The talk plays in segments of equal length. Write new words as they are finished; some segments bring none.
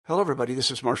Hello, everybody. This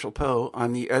is Marshall Poe.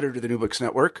 I'm the editor of the New Books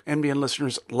Network. NBN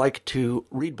listeners like to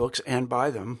read books and buy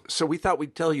them. So we thought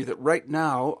we'd tell you that right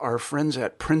now, our friends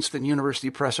at Princeton University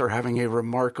Press are having a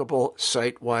remarkable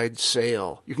site-wide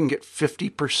sale. You can get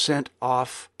 50%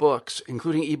 off books,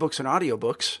 including ebooks and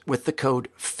audiobooks, with the code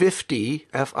 50,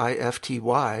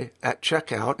 F-I-F-T-Y, at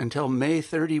checkout until May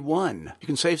 31. You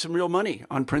can save some real money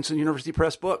on Princeton University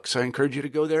Press books. I encourage you to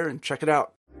go there and check it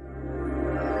out.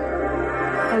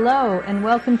 Hello, and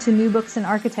welcome to New Books in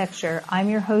Architecture. I'm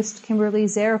your host, Kimberly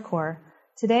Zarecor.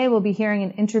 Today we'll be hearing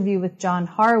an interview with John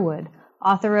Harwood,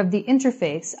 author of The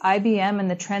Interface, IBM and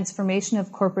the Transformation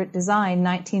of Corporate Design,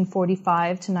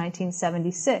 1945 to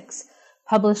 1976,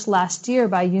 published last year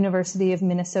by University of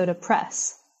Minnesota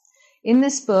Press. In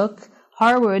this book,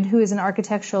 Harwood, who is an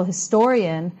architectural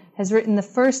historian, has written the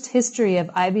first history of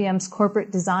IBM's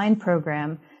corporate design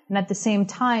program, and at the same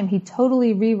time, he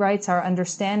totally rewrites our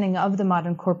understanding of the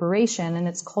modern corporation and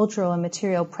its cultural and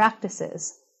material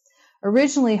practices.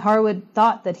 Originally, Harwood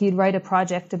thought that he'd write a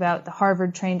project about the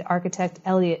Harvard-trained architect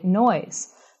Elliot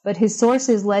Noyes, but his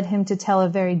sources led him to tell a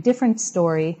very different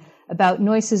story about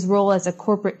Noyes' role as a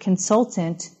corporate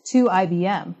consultant to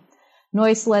IBM.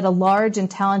 Noyes led a large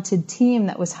and talented team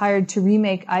that was hired to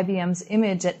remake IBM's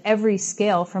image at every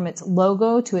scale, from its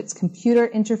logo to its computer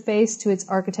interface to its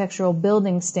architectural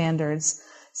building standards.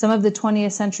 Some of the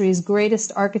 20th century's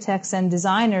greatest architects and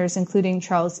designers, including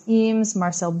Charles Eames,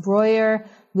 Marcel Breuer,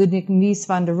 Ludwig Mies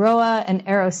van der Rohe, and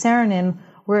Eero Saarinen,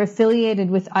 were affiliated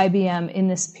with IBM in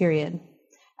this period.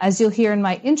 As you'll hear in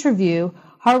my interview,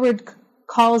 Harwood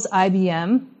calls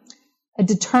IBM a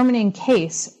determining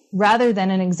case rather than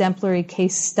an exemplary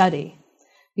case study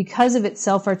because of its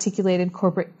self-articulated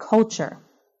corporate culture.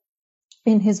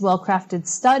 In his well-crafted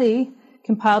study,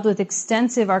 compiled with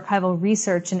extensive archival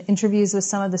research and interviews with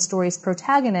some of the story's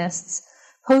protagonists,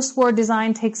 post-war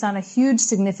design takes on a huge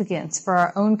significance for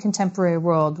our own contemporary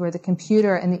world, where the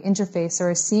computer and the interface are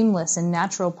a seamless and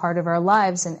natural part of our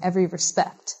lives in every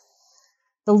respect.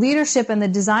 The leadership and the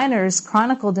designers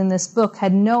chronicled in this book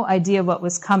had no idea what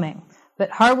was coming, but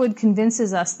Harwood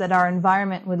convinces us that our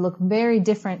environment would look very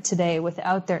different today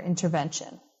without their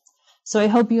intervention. So I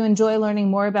hope you enjoy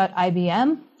learning more about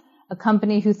IBM, a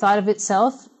company who thought of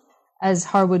itself, as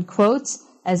Harwood quotes,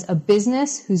 as a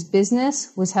business whose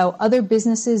business was how other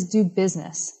businesses do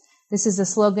business. This is a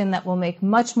slogan that will make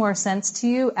much more sense to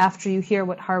you after you hear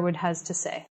what Harwood has to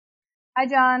say. Hi,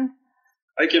 John.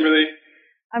 Hi, Kimberly.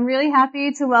 I'm really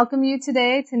happy to welcome you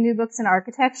today to New Books in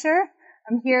Architecture.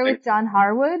 I'm here with John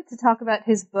Harwood to talk about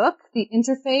his book, The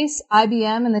Interface,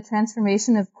 IBM and the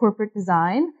Transformation of Corporate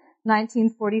Design,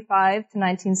 1945 to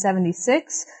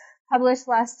 1976, published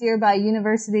last year by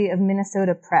University of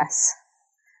Minnesota Press.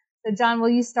 So, John, will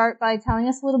you start by telling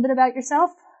us a little bit about yourself?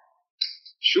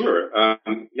 Sure.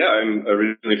 I'm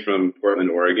originally from Portland,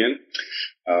 Oregon,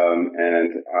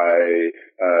 and I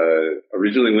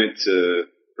originally went to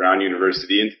Brown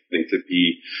University intending to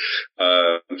be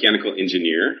a mechanical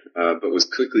engineer, but was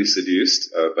quickly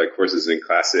seduced by courses in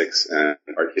classics and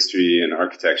art history and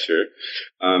architecture.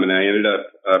 And I ended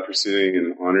up pursuing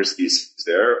an honors thesis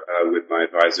there with my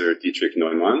advisor, Dietrich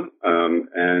Neumann.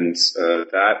 And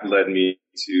that led me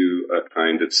to a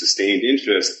kind of sustained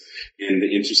interest in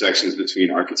the intersections between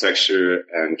architecture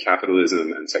and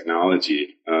capitalism and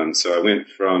technology. So I went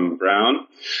from Brown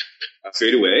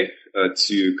straight away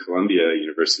to Columbia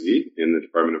University in the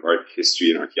Department of Art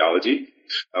History and Archaeology,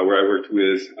 where I worked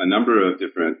with a number of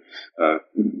different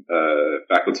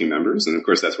faculty members, and of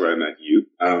course that's where I met you.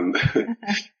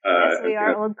 Yes, we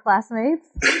are old classmates.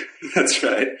 That's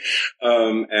right.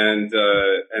 And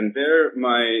there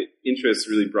my interests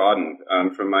really broadened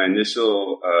from my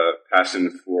initial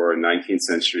passion for 19th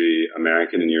century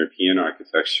American and European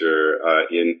architecture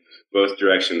in both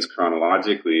directions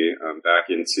chronologically back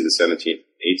into the 17th,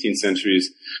 18th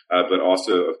centuries, but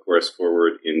also, of course,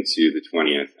 forward into the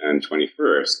 20th and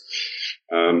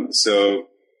 21st. So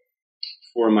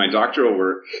for my doctoral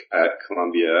work at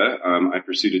Columbia, I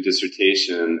pursued a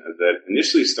dissertation that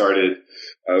initially started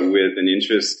with an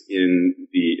interest in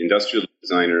the industrial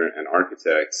designer and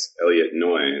architect Elliot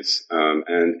Noyes,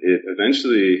 and it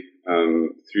eventually,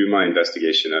 through my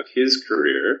investigation of his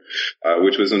career,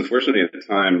 which was unfortunately at the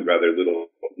time rather little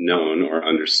known or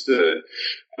understood,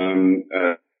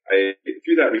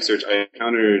 through that research, I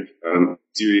encountered a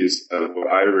series of what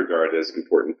I regard as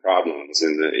important problems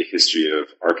in the history of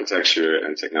architecture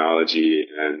and technology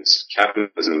and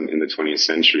capitalism in the 20th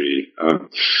century.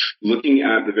 Looking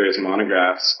at the various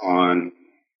monographs on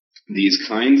these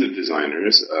kinds of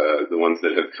designers, the ones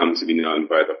that have come to be known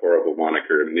by the horrible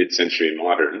moniker mid-century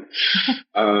modern,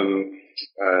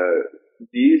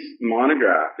 these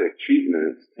monographic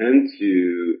treatments tend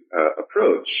to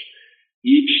approach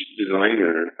each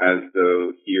designer as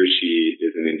though he or she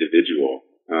is an individual,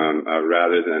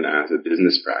 rather than as a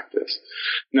business practice.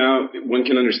 Now, one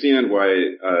can understand why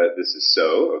this is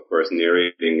so. Of course,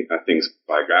 narrating things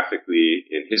biographically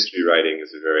in history writing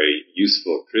is a very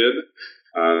useful crib.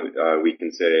 We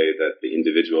can say that the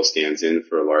individual stands in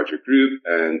for a larger group,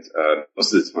 and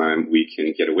most of the time we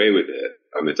can get away with it.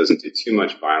 It doesn't do too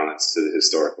much violence to the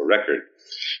historical record.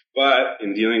 But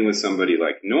in dealing with somebody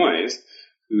like Noyes,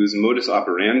 whose modus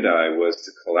operandi was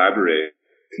to collaborate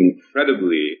with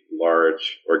incredibly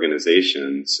large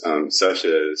organizations, such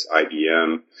as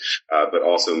IBM, but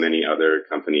also many other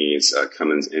companies,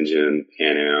 Cummins Engine,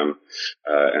 Pan Am,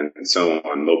 and so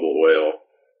on, Mobil Oil,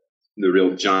 the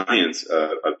real giants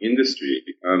of industry.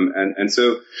 And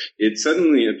so it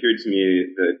suddenly appeared to me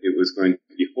that it was going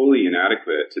to be wholly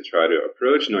inadequate to try to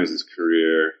approach Noyes's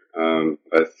career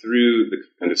through the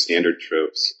kind of standard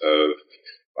tropes of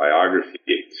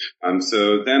biography.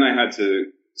 So then I had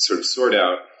to sort of sort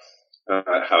out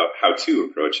how to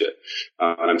approach it.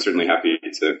 And I'm certainly happy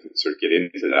to sort of get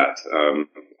into that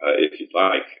if you'd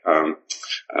like.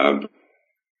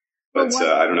 But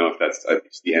I don't know if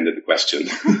that's the end of the question.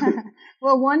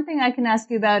 Well, one thing I can ask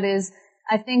you about is,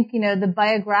 I think, the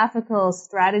biographical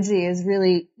strategy is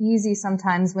really easy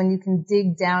sometimes when you can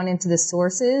dig down into the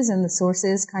sources, and the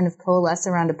sources kind of coalesce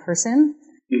around a person.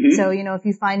 Mm-hmm. So, if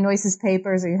you find Noyes's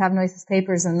papers, or you have Noyes's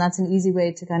papers, then that's an easy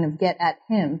way to kind of get at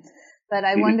him. But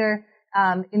I wonder,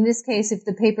 in this case, if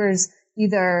the papers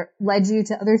either led you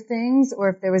to other things, or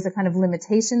if there was a kind of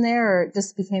limitation there, or it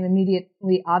just became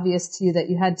immediately obvious to you that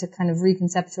you had to kind of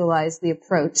reconceptualize the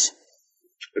approach.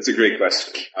 That's a great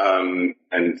question.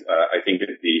 And I think that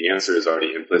the answer is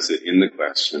already implicit in the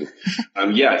question.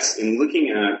 Yes, in looking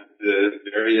at the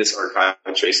various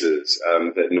archival traces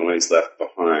that Noyes left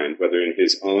behind, whether in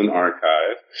his own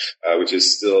archive, which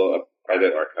is still a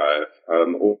private archive,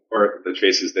 or the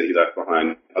traces that he left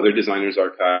behind other designers'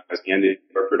 archives and in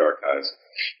corporate archives,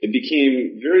 it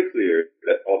became very clear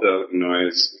that although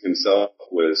Noyes himself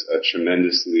was a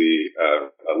tremendously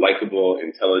likable,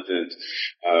 intelligent,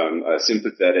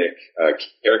 sympathetic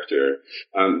character,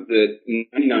 that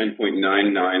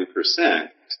 99.99%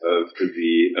 of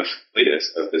the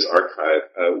latest of this archive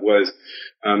was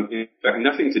in fact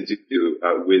nothing to do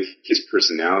with his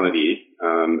personality,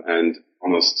 and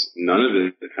almost none of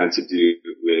it had to do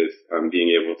with being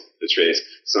able to trace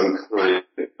some kind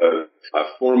of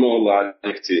formal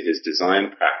logic to his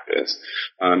design practice.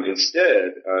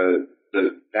 Instead,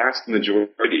 the vast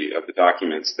majority of the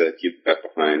documents that he left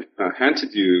behind had to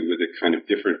do with a kind of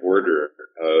different order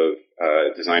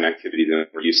of design activity than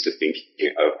we're used to thinking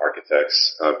of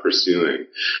architects pursuing.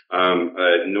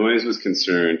 Noyes was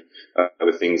concerned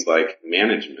with things like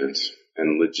management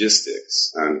and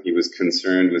logistics. He was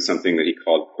concerned with something that he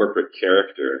called corporate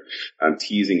character,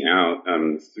 teasing out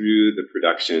through the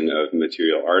production of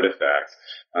material artifacts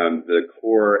the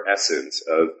core essence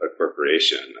of a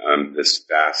corporation, this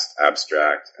vast,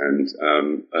 abstract, and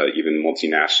even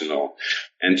multinational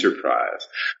enterprise.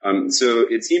 So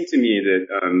it seemed to me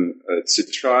that to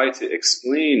try to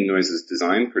explain Noyes's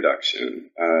design production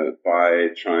by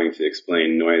trying to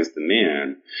explain Noyes the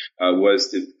man was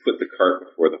to put the cart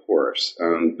before the horse.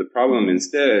 The problem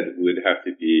instead would have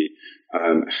to be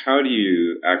how do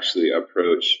you actually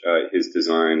approach his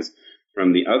designs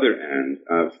from the other end,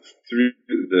 through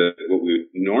what we would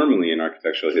normally in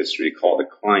architectural history call the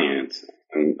client,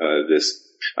 this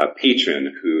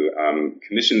patron who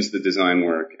commissions the design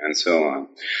work and so on.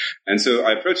 And so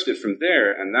I approached it from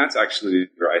there, and that's actually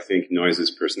where I think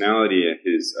Noyes's personality and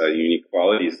his unique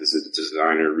qualities as a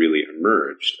designer really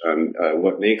emerged.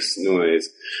 What makes Noyes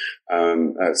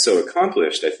so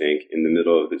accomplished, I think, in the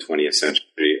middle of the 20th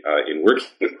century in working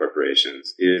with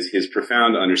corporations is his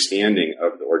profound understanding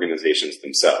of the organizations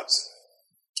themselves,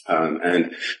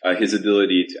 and his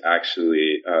ability to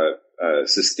actually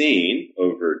sustain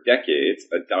over decades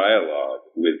a dialogue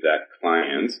with that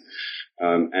client,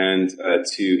 and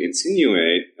to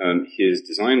insinuate his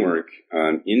design work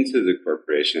into the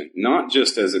corporation, not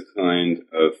just as a kind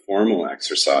of formal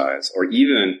exercise, or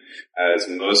even as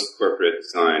most corporate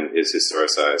design is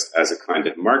historicized as a kind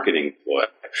of marketing ploy.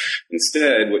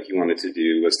 Instead, what he wanted to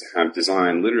do was to have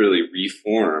design literally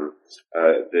reform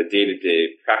the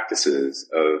day-to-day practices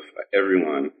of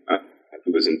everyone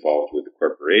who was involved with the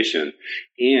corporation.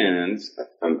 And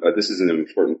this is an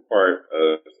important part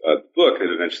of the book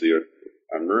that eventually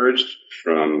emerged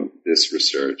from this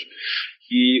research.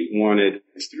 He wanted,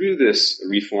 through this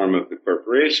reform of the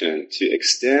corporation, to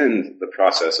extend the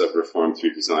process of reform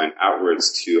through design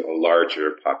outwards to a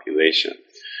larger population.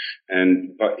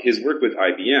 But his work with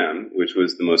IBM, which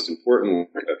was the most important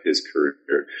work of his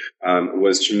career,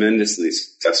 was tremendously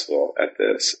successful at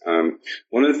this.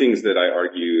 One of the things that I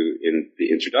argue in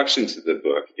the introduction to the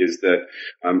book is that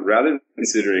rather than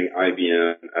considering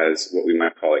IBM as what we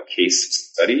might call a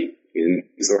case study in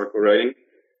historical writing,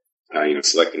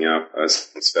 selecting out a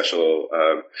special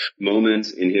moment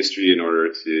in history in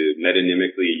order to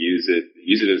metonymically use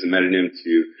it as a metonym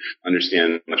to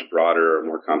understand much broader or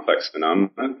more complex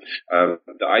phenomena.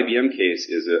 The IBM case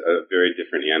is a very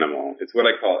different animal. It's what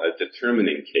I call a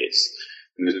determining case.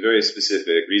 And there's a very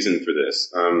specific reason for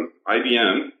this.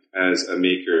 IBM, as a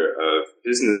maker of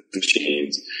business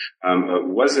machines,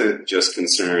 wasn't just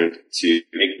concerned to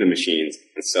make the machines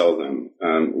and sell them.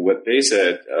 What they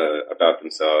said about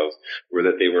themselves were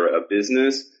that they were a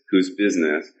business whose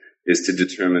business is to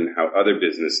determine how other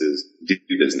businesses do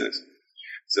business.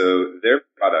 So their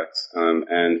products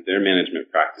and their management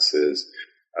practices,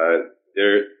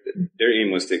 their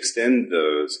aim was to extend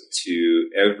those to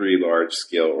every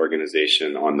large-scale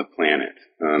organization on the planet.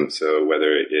 So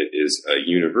whether it is a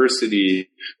university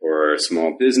or a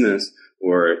small business,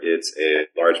 or it's a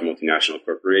large multinational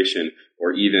corporation,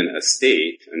 or even a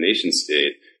state, a nation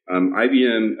state,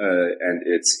 IBM and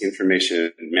its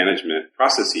information management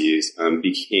processes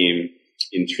became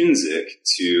intrinsic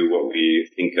to what we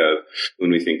think of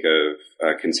when we think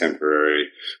of contemporary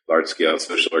large-scale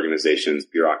social organizations,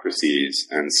 bureaucracies,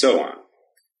 and so on.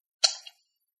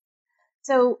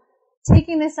 So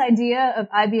taking this idea of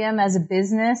IBM as a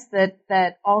business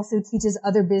that also teaches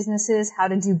other businesses how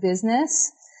to do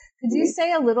business, could you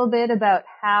say a little bit about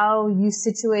how you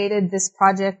situated this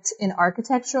project in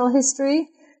architectural history?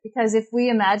 Because if we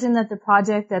imagine that the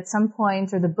project at some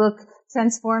point, or the book,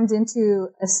 transformed into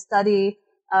a study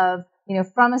of,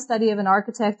 from a study of an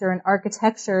architect or an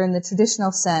architecture in the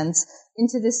traditional sense,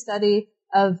 into the study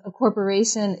of a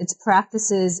corporation, its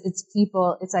practices, its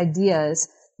people, its ideas,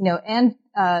 and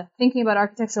thinking about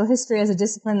architectural history as a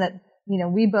discipline that,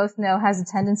 we both know has a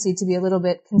tendency to be a little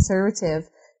bit conservative.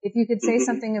 If you could say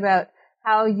something about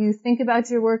how you think about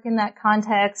your work in that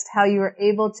context, how you were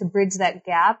able to bridge that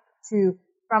gap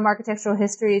from architectural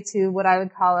history to what I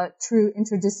would call a true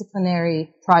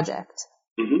interdisciplinary project.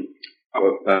 Mm-hmm.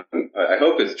 I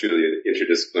hope it's truly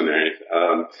interdisciplinary.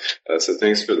 So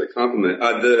thanks for the compliment.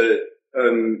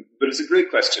 But it's a great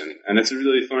question, and it's a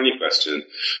really thorny question.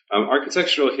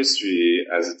 Architectural history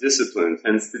as a discipline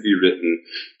tends to be written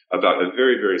about a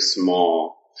very, very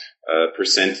small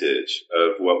percentage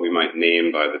of what we might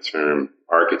name by the term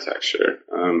architecture.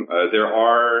 There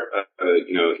are,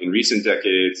 in recent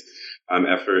decades,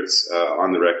 efforts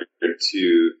on the record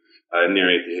to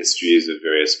narrate the histories of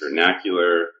various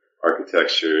vernacular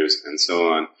architectures and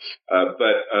so on.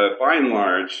 But by and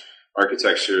large,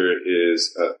 architectural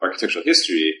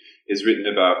history is written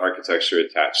about architecture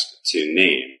attached to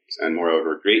names, and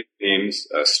moreover, great names,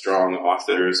 strong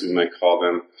authors, we might call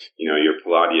them, your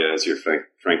Palladias, your Frank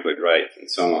Lloyd Wright, and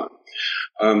so on.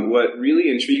 What really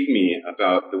intrigued me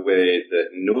about the way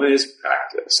that Noyes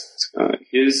practiced,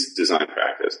 his design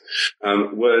practice,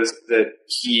 was that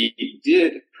he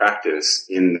did practice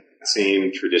in the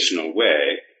same traditional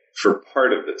way for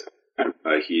part of the time.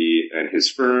 He and his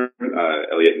firm,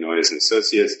 Elliott Noyes and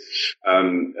Associates,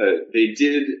 they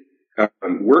did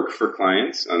work for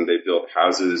clients. They built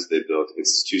houses, they built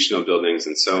institutional buildings,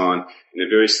 and so on in a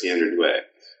very standard way.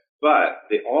 But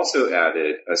they also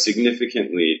added a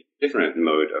significantly different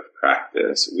mode of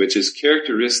practice, which is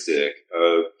characteristic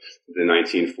of the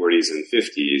 1940s and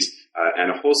 50s,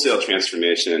 and a wholesale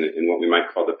transformation in what we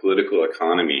might call the political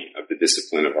economy of the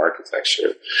discipline of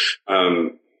architecture.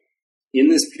 In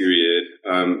this period,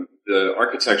 the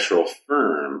architectural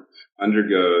firm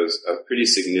undergoes a pretty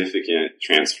significant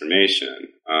transformation.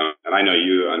 And I know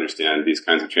you understand these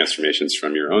kinds of transformations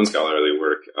from your own scholarly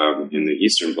work in the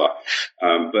Eastern Bloc.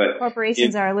 But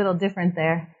corporations are a little different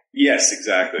there. Yes,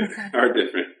 exactly, are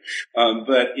different.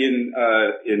 But in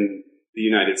the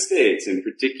United States, in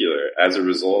particular, as a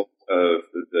result of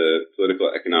the political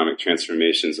economic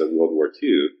transformations of World War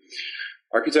II,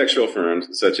 architectural firms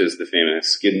such as the famous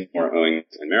Skidmore, Owings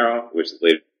and Merrill, which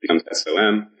later becomes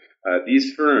SOM,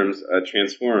 these firms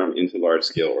transform into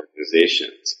large-scale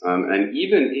organizations. And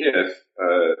even if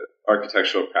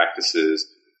architectural practices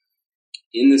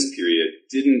in this period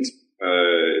didn't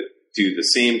do the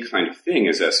same kind of thing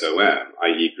as SOM,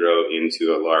 i.e. grow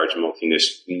into a large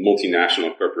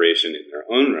multinational corporation in their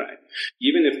own right,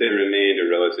 even if they remained a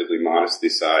relatively modestly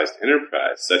sized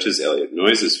enterprise, such as Elliott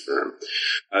Noyes' firm,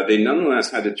 they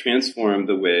nonetheless had to transform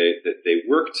the way that they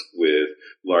worked with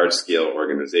large-scale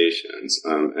organizations.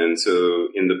 And so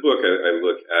in the book, I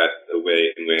look at the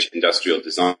way in which industrial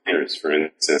designers, for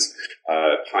instance,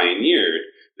 pioneered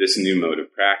this new mode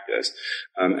of practice.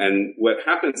 And what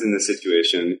happens in this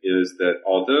situation is that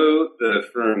although the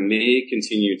firm may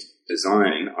continue to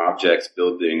design objects,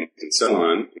 buildings, and so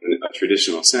on in a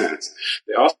traditional sense,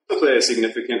 they also play a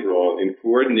significant role in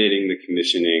coordinating the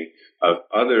commissioning of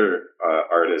other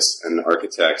artists and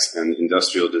architects and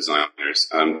industrial designers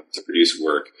to produce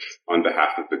work on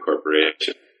behalf of the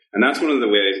corporation. And that's one of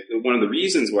the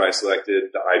reasons why I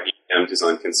selected the IBM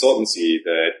design consultancy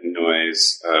that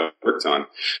Noyes worked on,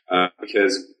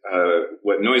 because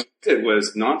what Noyes did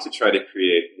was not to try to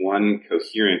create one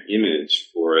coherent image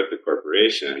for the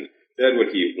corporation. Instead,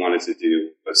 what he wanted to do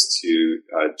was to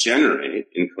generate,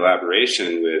 in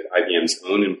collaboration with IBM's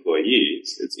own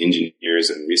employees, its engineers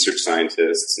and research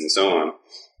scientists and so on,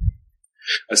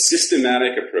 a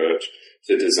systematic approach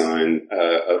to design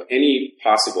of any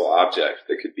possible object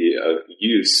that could be of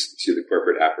use to the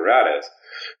corporate apparatus.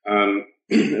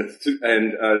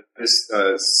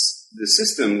 The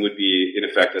system would be, in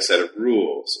effect, a set of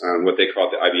rules, what they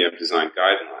called the IBM design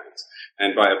guidelines.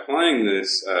 And by applying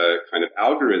this kind of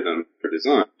algorithm for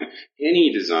design,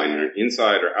 any designer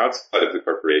inside or outside of the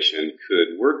corporation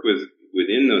could work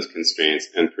within those constraints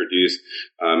and produce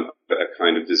a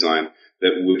kind of design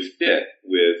that would fit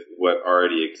with what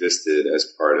already existed as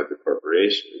part of the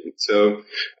corporation. So,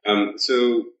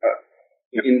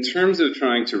 in terms of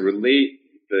trying to relate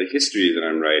the history that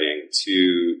I'm writing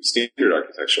to standard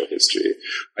architectural history,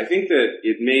 I think that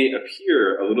it may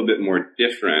appear a little bit more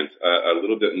different, a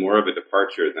little bit more of a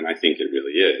departure than I think it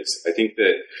really is. I think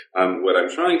that what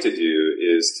I'm trying to do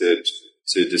is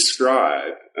to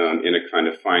describe in a kind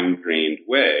of fine-grained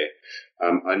way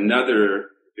another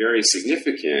very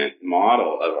significant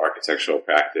model of architectural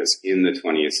practice in the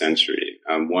 20th century,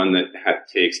 one that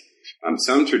takes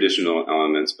some traditional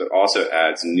elements, but also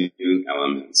adds new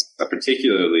elements,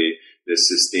 particularly this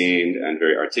sustained and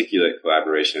very articulate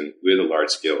collaboration with a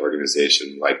large-scale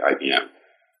organization like IBM.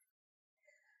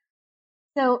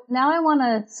 So now I want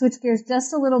to switch gears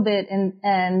just a little bit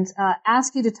and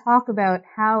ask you to talk about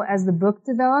how, as the book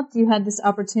developed, you had this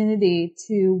opportunity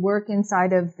to work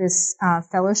inside of this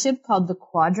fellowship called the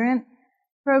Quadrant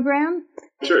Program.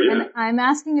 Sure, yeah. And I'm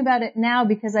asking about it now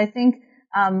because I think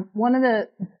one of the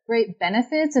great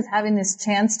benefits of having this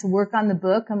chance to work on the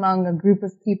book among a group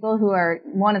of people who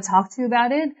want to talk to you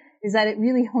about it is that it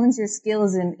really hones your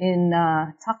skills in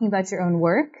talking about your own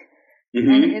work. Mm-hmm.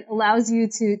 And it allows you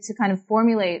to kind of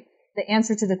formulate the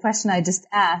answer to the question I just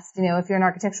asked. You know, if you're an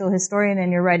architectural historian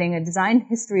and you're writing a design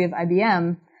history of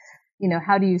IBM, you know,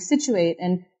 how do you situate?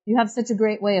 And you have such a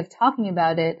great way of talking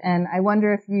about it. And I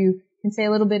wonder if you can say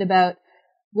a little bit about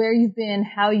where you've been,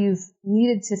 how you've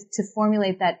needed to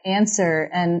formulate that answer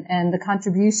and the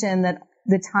contribution that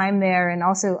the time there and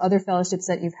also other fellowships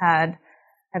that you've had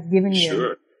have given you.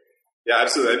 Sure. Yeah,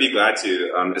 absolutely. I'd be glad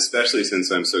to, especially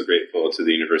since I'm so grateful to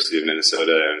the University of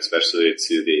Minnesota and especially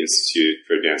to the Institute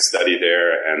for Advanced Study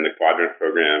there and the Quadrant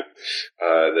program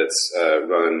that's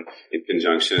run in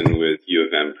conjunction with U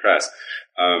of M Press.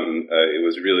 It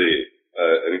was really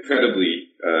an incredibly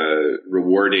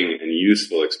rewarding and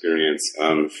useful experience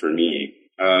for me.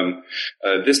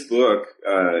 This book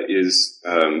is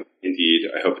indeed,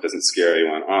 I hope it doesn't scare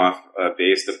anyone off,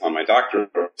 based upon my doctoral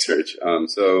research.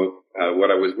 So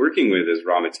what I was working with as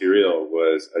raw material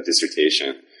was a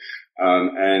dissertation.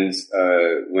 And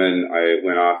when I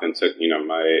went off and took,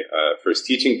 my first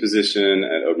teaching position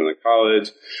at Oberlin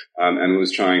College, and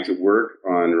was trying to work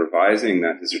on revising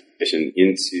that dissertation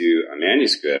into a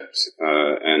manuscript,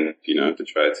 and to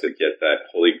try to get that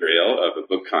holy grail of a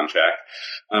book contract,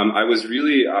 I was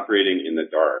really operating in the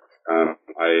dark.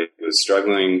 I was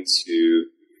struggling to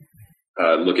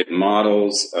look at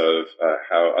models of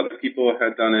how other people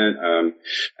had done it,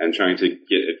 and trying to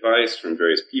get advice from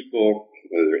various people,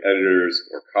 whether editors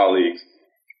or colleagues,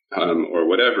 or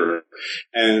whatever.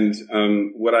 And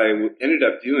what I ended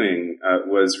up doing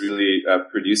was really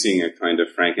producing a kind of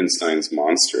Frankenstein's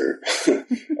monster of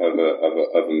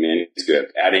a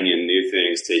manuscript, adding in new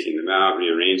things, taking them out,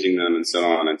 rearranging them, and so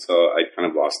on, until I kind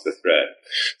of lost the thread.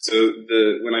 So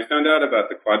when I found out about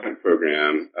the Quadrant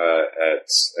program at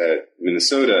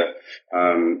Minnesota,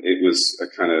 it was a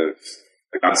kind of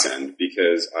a godsend,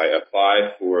 because I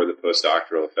applied for the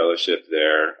postdoctoral fellowship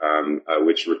there,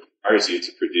 which required requires you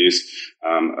to produce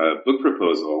a book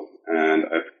proposal, and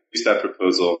I produced that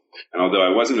proposal. And although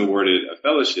I wasn't awarded a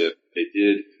fellowship, they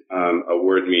did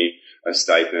award me a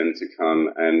stipend to come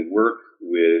and work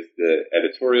with the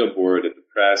editorial board at the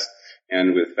press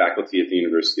and with faculty at the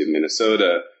University of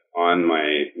Minnesota on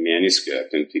my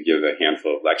manuscript, and to give a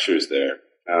handful of lectures there.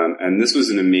 And this was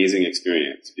an amazing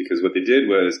experience, because what they did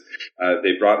was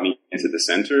they brought me into the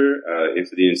center,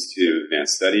 into the Institute of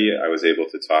Advanced Study. I was able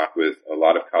to talk with a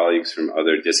lot of colleagues from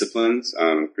other disciplines,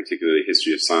 particularly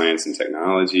history of science and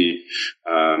technology,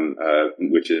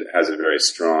 which has a very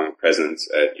strong presence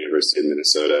at University of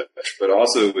Minnesota, but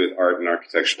also with art and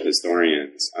architectural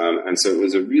historians. And so it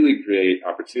was a really great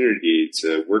opportunity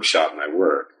to workshop my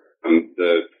work.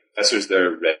 The professors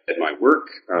there read my work,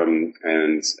 and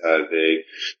they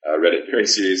read it very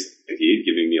seriously indeed,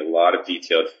 giving me a lot of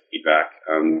detailed feedback.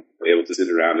 Able to sit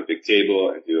around a big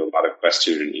table and do a lot of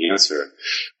question and answer.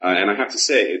 And I have to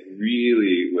say, it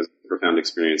really was a profound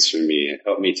experience for me. It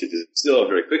helped me to distill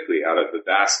very quickly out of the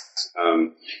vast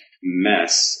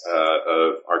mess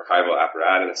of archival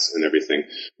apparatus and everything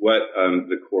what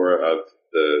the core of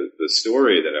the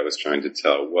story that I was trying to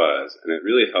tell was. And it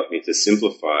really helped me to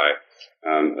simplify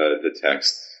the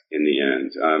text in the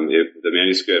end. The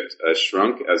manuscript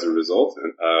shrunk as a result,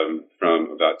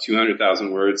 from about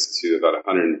 200,000 words to about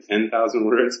 110,000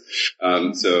 words.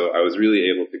 So I was really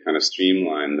able to kind of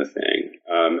streamline the thing,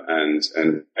 and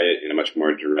write it in a much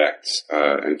more direct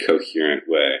and coherent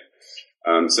way.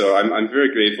 So I'm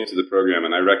very grateful to the program,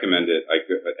 and I recommend it.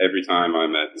 Every time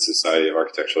I'm at the Society of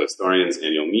Architectural Historians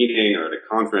annual meeting or at a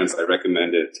conference, I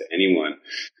recommend it to anyone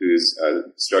who's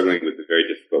struggling with the very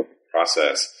difficult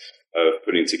process of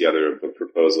putting together a book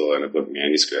proposal and a book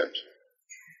manuscript.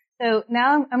 So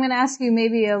now I'm going to ask you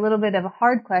maybe a little bit of a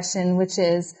hard question, which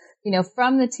is,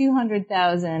 from the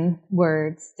 200,000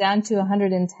 words down to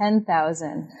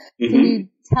 110,000, can you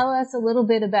tell us a little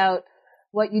bit about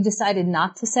what you decided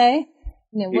not to say?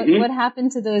 What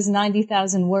happened to those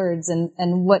 90,000 words,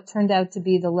 and what turned out to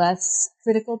be the less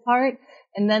critical part?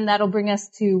 And then that'll bring us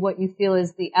to what you feel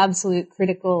is the absolute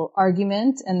critical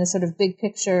argument and the sort of big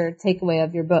picture takeaway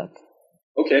of your book.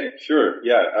 Okay, sure.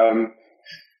 Yeah.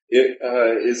 It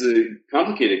is a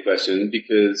complicated question,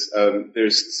 because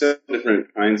there's several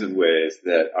different kinds of ways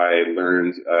that I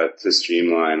learned to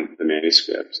streamline the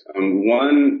manuscript.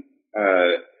 One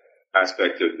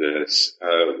aspect of this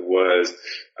was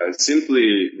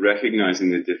simply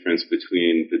recognizing the difference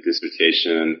between the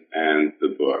dissertation and the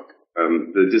book.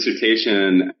 The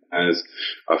dissertation as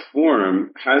a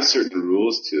form has certain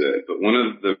rules to it, but one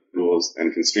of the rules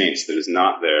and constraints that is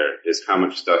not there is how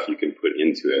much stuff you can put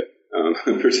into it.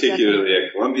 Particularly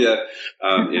at Columbia,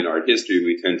 in art history,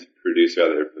 we tend to produce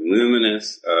rather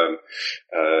voluminous,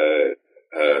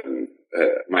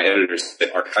 my editor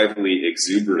said archivally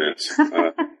exuberant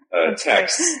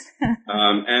texts.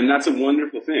 And that's a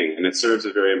wonderful thing, and it serves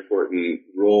a very important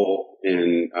role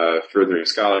in furthering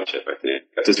scholarship, I think.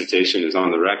 That dissertation is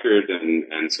on the record,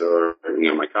 and so are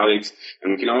my colleagues,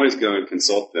 and we can always go and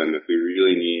consult them if we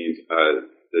really need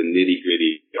the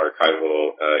nitty-gritty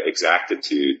archival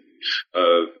exactitude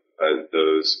of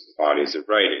those bodies of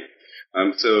writing.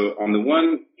 So on the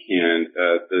one hand,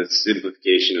 the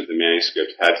simplification of the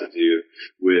manuscript had to do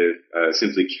with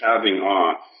simply calving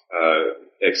off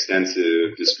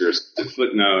extensive discursive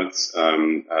footnotes,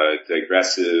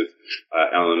 digressive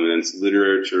elements,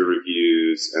 literature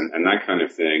reviews, and that kind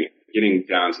of thing, getting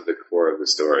down to the core of the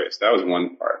story. So that was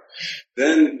one part.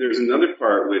 Then there's another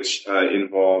part which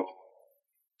involved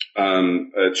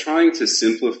trying to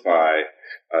simplify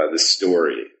the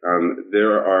story.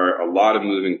 There are a lot of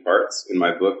moving parts in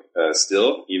my book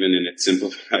still, even in its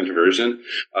simplified version,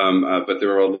 but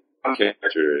there are a lot of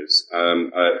characters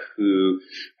who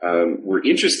were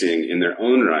interesting in their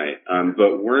own right,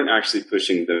 but weren't actually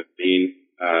pushing the main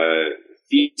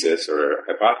thesis or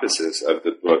hypothesis of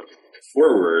the book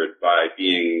forward by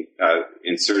being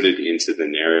inserted into the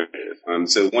narrative.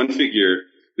 So one figure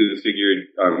who figured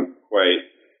quite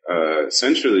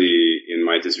centrally in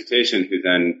my dissertation, who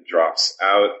then drops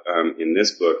out in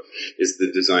this book, is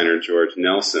the designer George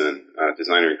Nelson,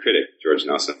 designer and critic George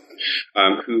Nelson,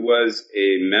 who was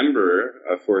a member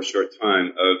for a short time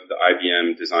of the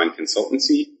IBM design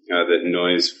consultancy that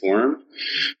Noyes formed.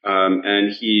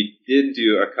 And he did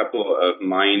do a couple of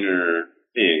minor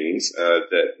things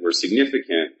that were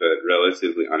significant but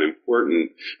relatively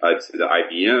unimportant to the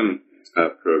IBM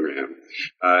program.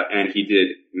 And he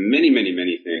did many, many,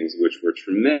 many things which were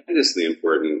tremendously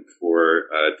important for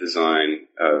design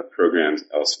programs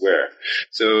elsewhere.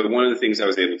 So one of the things I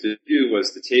was able to do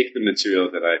was to take the material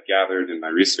that I gathered in my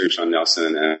research on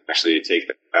Nelson and actually take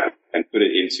that and put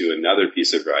it into another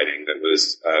piece of writing that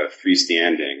was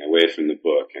freestanding away from the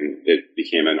book. And it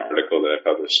became an article that I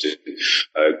published in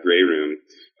Grey Room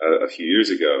a few years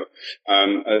ago.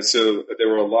 So there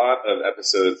were a lot of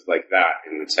episodes like that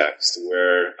in the text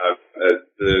where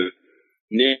the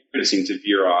narrative seemed to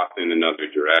veer off in another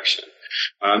direction.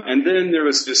 And then there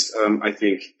was just, I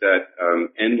think, that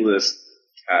endless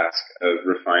task of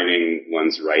refining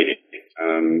one's writing.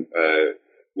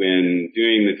 When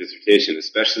doing the dissertation,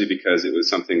 especially because it was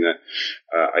something that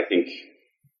I think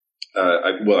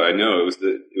I know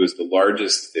it was the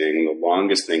largest thing, the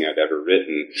longest thing I'd ever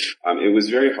written. It was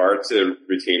very hard to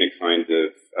retain a kind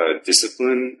of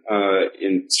discipline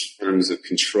in terms of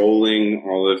controlling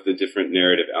all of the different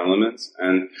narrative elements.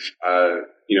 And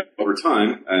over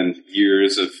time and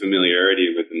years of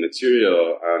familiarity with the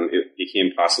material, it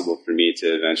became possible for me to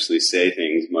eventually say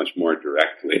things much more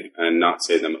directly and not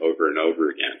say them over and over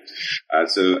again.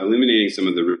 So eliminating some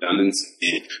of the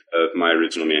redundancy of my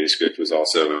original manuscript was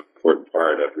also an important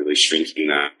part of really shrinking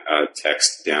that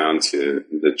text down to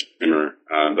the trimmer,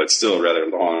 but still rather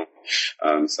long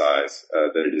size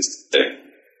that it is today.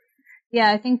 Yeah,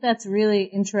 I think that's really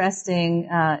interesting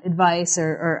advice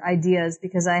or ideas,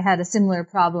 because I had a similar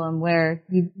problem where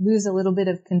you lose a little bit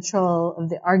of control of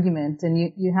the argument and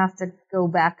you have to go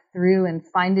back through and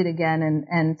find it again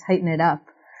and tighten it up.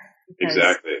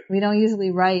 Exactly. We don't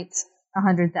usually write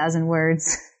 100,000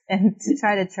 words, and to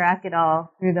try to track it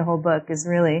all through the whole book is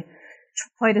really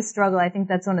quite a struggle. I think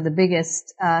that's one of the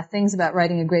biggest things about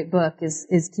writing a great book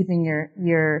is keeping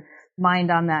your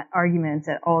mind on that argument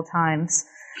at all times.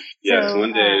 Yes, so,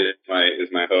 one day is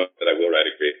my hope that I will write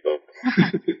a great book.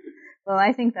 Well,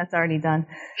 I think that's already done.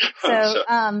 So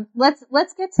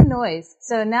let's get to Noyes.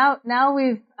 So now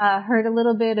we've heard a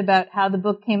little bit about how the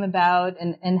book came about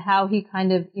and how he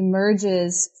kind of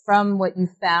emerges from what you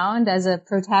found as a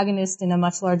protagonist in a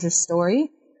much larger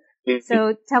story. Mm-hmm.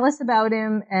 So tell us about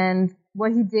him and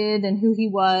what he did and who he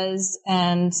was,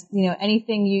 and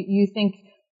anything you think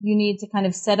you need to kind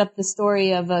of set up the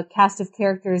story of a cast of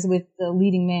characters with the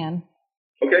leading man.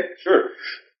 Okay, sure.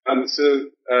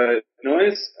 So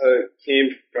Noyes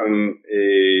came from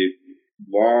a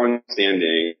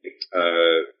long-standing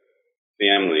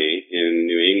family in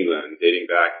New England, dating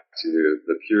back to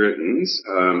the Puritans,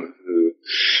 who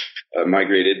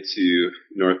migrated to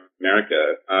North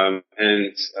America.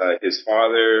 And his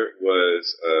father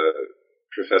was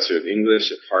professor of English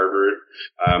at Harvard,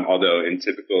 although in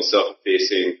typical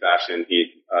self-effacing fashion, he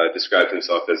described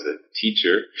himself as a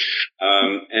teacher.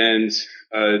 And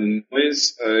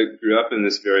Noyes grew up in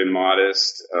this very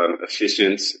modest,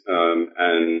 efficient,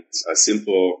 and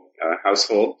simple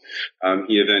household.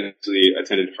 He eventually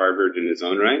attended Harvard in his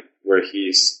own right, where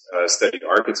he studied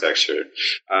architecture.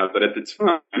 But at the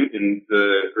time, in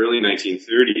the early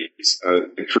 1930s,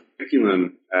 the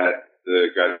curriculum at the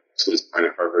graduate school design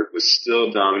at Harvard was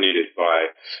still dominated by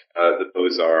the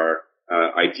Beaux-Arts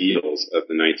ideals of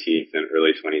the 19th and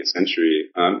early 20th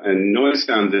century. And Noyes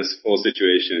found this whole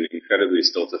situation incredibly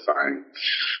stultifying.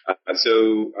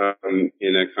 So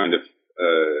in a kind of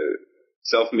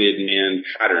self-made man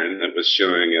pattern that was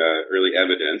showing early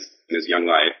evidence in his young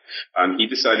life, he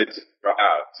decided to drop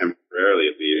out temporarily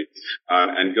at least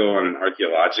and go on an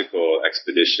archaeological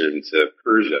expedition to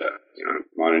Persia,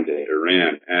 modern-day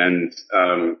Iran. And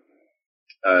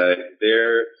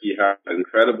there he had an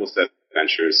incredible set of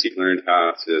adventures. He learned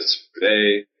how to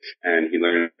survey, and he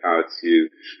learned how to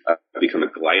become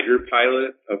a glider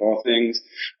pilot, of all things,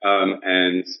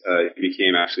 and he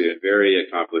became actually a very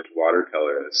accomplished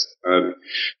watercolorist.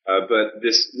 But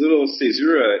this little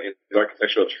caesura in his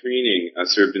architectural training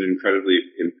served an incredibly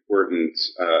important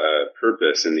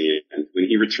purpose in the end. When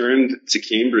he returned to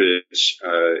Cambridge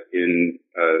in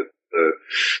the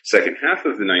second half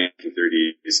of the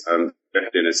 1930s, there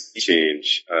had been a sea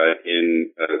change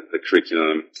in the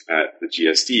curriculum at the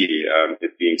GSD,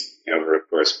 it being taken over, of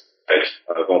course, by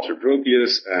Walter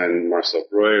Gropius and Marcel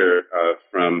Breuer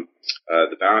from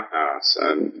the Bauhaus,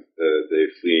 they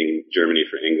fleeing Germany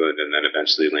for England and then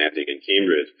eventually landing in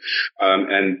Cambridge.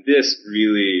 And this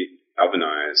really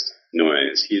galvanized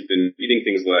Noyes. He had been reading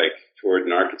things like Toward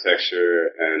an Architecture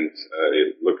and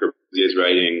Le Corbusier's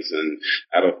writings and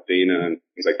Adolf Behne and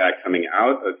things like that coming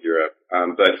out of Europe,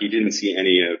 but he didn't see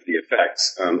any of the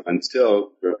effects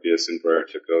until Gropius Gropius and Breuer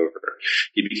took over.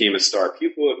 He became a star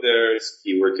pupil of theirs.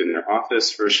 He worked in their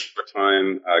office for a short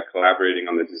time, collaborating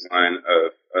on the design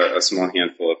of a small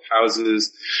handful of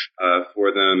houses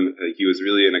for them. He was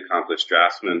really an accomplished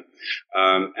draftsman.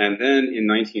 And then in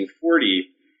 1940,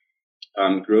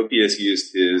 Gropius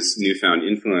used his newfound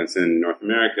influence in North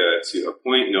America to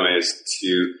appoint Noyes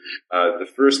to the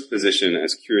first position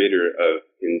as curator of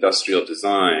industrial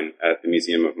design at the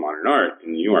Museum of Modern Art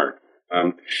in New York.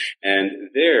 And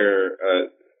there,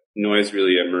 Noyes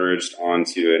really emerged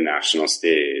onto a national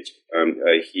stage.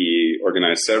 He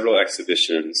organized several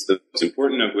exhibitions, the most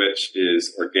important of which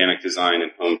is Organic Design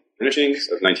and Home Furnishings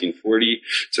of 1940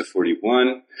 to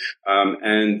 41.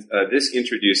 And this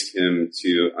introduced him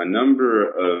to a number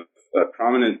of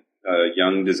prominent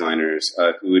young designers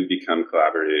who would become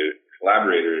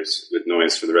collaborators with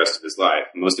Noyes for the rest of his life.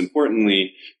 Most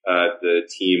importantly, the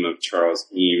team of Charles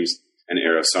Eames and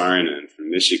Eero Saarinen from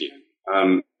Michigan.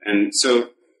 And so,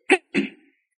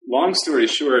 long story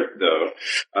short, though,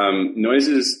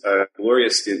 Noyes'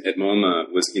 glorious stint at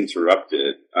MoMA was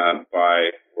interrupted by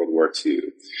World War II.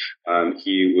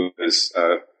 He was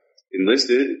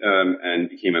enlisted and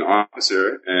became an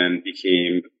officer and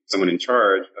became someone in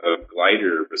charge of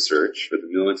glider research for the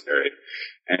military.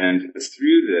 And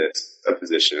through this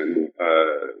position,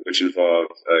 which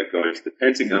involved going to the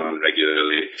Pentagon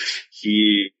regularly,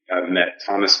 he met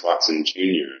Thomas Watson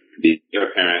Jr., the heir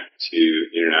apparent to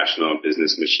International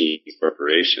Business Machines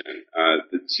Corporation.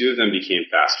 The two of them became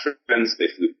fast friends. They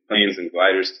flew planes and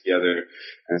gliders together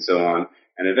and so on.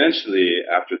 And eventually,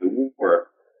 after the war,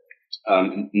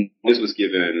 Noyes was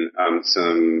given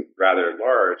some rather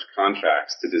large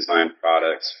contracts to design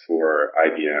products for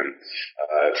IBM,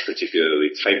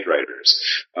 particularly typewriters.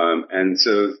 And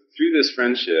so through this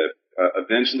friendship,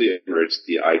 eventually emerged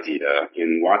the idea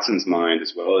in Watson's mind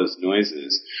as well as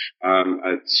Noyes's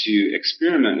to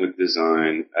experiment with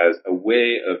design as a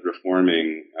way of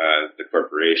reforming the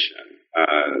corporation.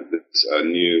 This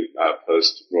new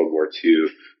post-World War II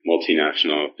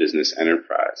multinational business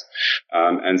enterprise.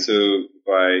 And so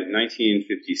by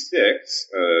 1956,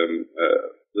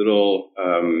 little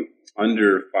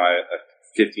under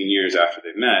 15 years after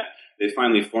they met, they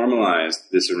finally formalized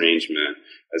this arrangement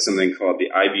as something called the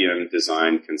IBM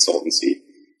Design Consultancy.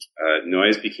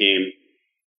 Noyes became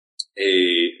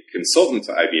a consultant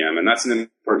to IBM, and that's an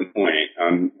important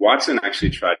point. Watson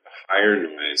actually tried to hire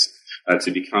Noyes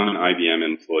to become an IBM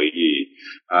employee,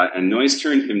 and Noyes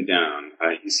turned him down.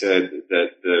 He said that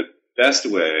the best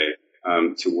way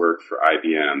to work for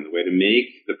IBM, the way to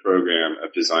make the program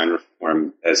of design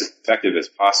reform as effective as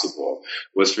possible,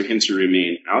 was for him to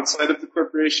remain outside of the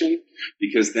corporation,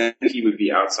 because then he would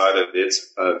be outside of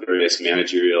its various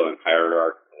managerial and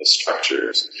hierarchical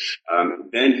structures.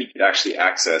 Then he could actually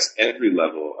access every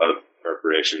level of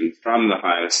corporation, from the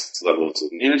highest levels of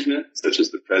management, such as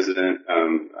the president,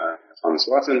 Thomas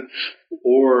Watson,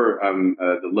 or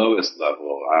the lowest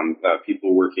level,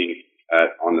 people working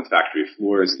on the factory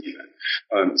floors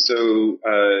even. So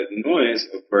Noyes,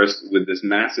 of course, with this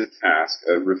massive task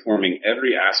of reforming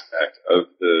every aspect of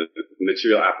the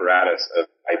material apparatus of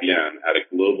IBM at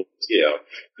a global scale,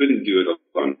 couldn't do it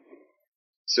alone.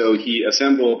 So he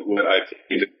assembled what I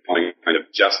think of calling kind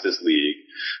of Justice League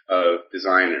of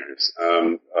designers.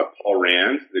 Paul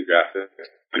Rand, the graphic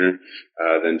designer,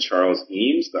 then Charles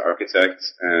Eames, the architect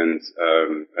and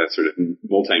a sort of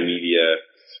multimedia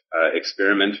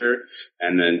experimenter,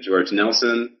 and then George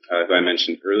Nelson, who I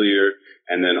mentioned earlier,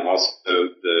 and then also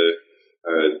the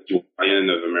doyen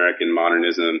of American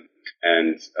modernism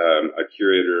and a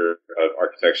curator of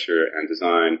architecture and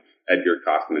design, Edgar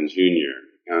Kaufman Jr.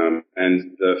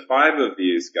 And the five of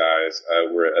these guys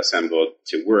were assembled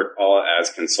to work all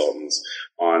as consultants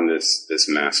on this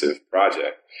massive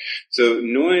project. So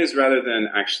Noyes, rather than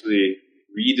actually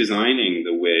redesigning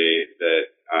the way that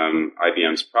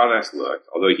IBM's products looked,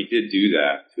 although he did do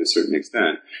that to a certain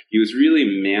extent, he was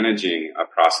really managing a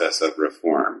process of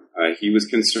reform. He was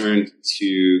concerned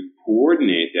to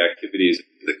coordinate the activities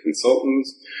of the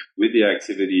consultants with the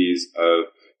activities of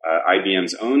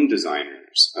IBM's own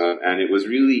designers. And it was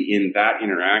really in that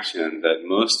interaction that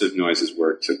most of Noyes'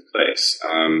 work took place.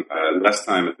 Less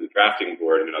time at the drafting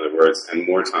board, in other words, and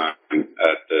more time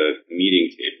at the meeting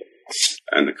table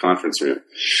and the conference room.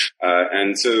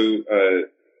 And so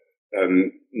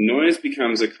Noyes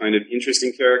becomes a kind of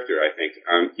interesting character, I think.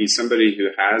 He's somebody who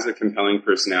has a compelling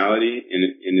personality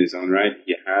in his own right.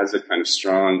 He has a kind of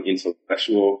strong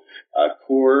intellectual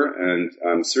core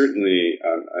and certainly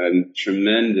a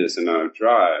tremendous amount of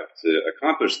drive to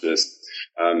accomplish this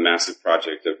massive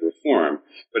project of reform.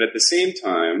 But at the same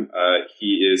time,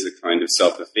 he is a kind of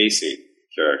self-effacing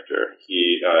character.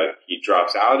 He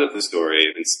drops out of the story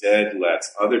and instead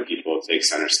lets other people take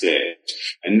center stage.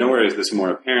 And nowhere is this more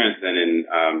apparent than in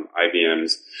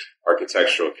IBM's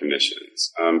architectural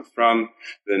commissions. From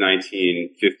the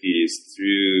 1950s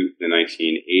through the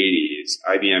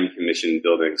 1980s, IBM commissioned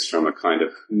buildings from a kind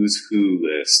of who's who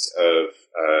list of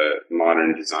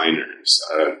modern designers.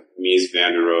 Mies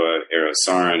van der Rohe, Eero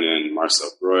Saarinen,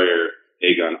 Marcel Breuer,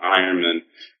 Egon Eiermann.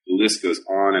 The list goes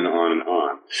on and on and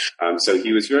on. So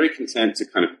he was very content to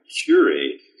kind of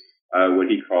curate what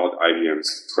he called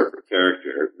IBM's corporate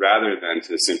character, rather than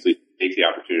to simply take the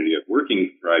opportunity of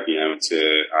working for IBM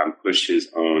to push his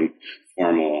own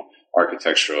formal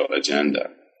architectural agenda.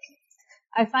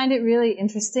 I find it really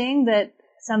interesting that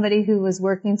somebody who was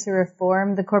working to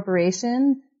reform the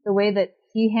corporation, the way that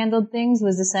he handled things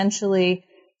was essentially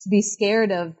to be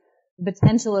scared of the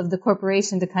potential of the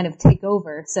corporation to kind of take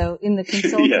over. So in the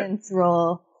consultant's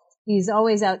role, he's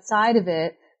always outside of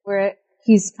it, where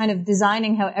he's kind of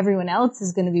designing how everyone else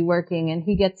is going to be working, and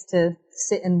he gets to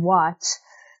sit and watch.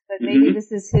 But maybe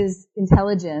this is his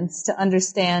intelligence to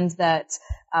understand that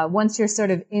once you're sort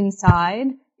of inside,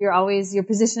 your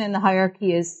position in the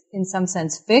hierarchy is in some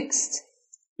sense fixed,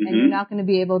 and you're not going to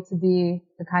be able to be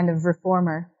the kind of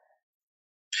reformer.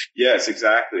 Yes,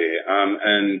 exactly.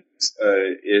 And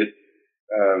it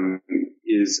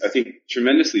is, I think,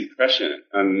 tremendously prescient,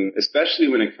 especially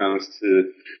when it comes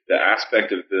to the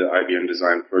aspect of the IBM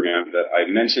design program that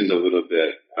I mentioned a little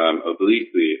bit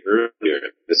obliquely earlier,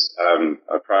 this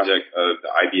a project of the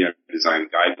IBM design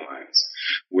guidelines,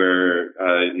 where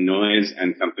Noyes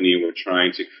and company were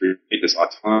trying to create this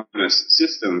autonomous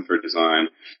system for design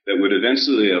that would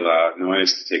eventually allow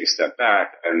Noyes to take a step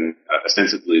back, and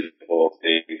ostensibly the whole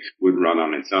thing would run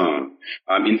on its own.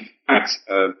 In fact,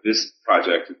 this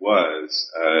project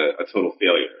was a total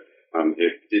failure.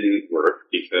 It didn't work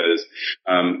because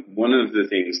one of the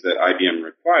things that IBM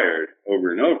required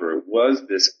over and over was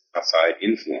this outside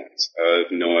influence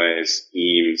of Noyes,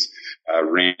 Eames,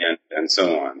 Rand, and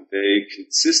so on. They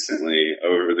consistently,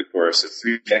 over the course of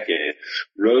 3 decades,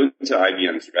 rode to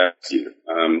IBM's rescue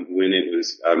when it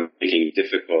was making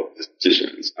difficult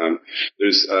decisions.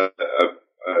 There's a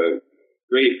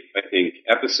great, I think,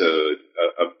 episode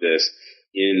of this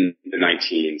in the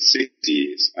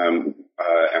 1960s. And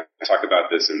I talk about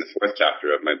this in the 4th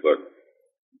chapter of my book,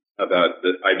 about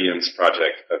the IBM's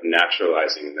project of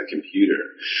naturalizing the computer.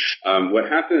 What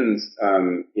happens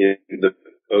in the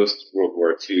post-World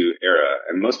War II era,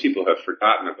 and most people have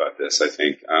forgotten about this, I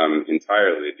think,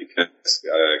 entirely, because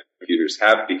computers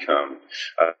have become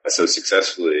so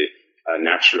successfully a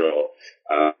natural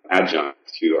adjunct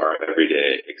to our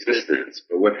everyday existence.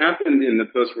 But what happened in the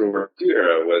post-World War II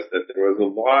era was that there was a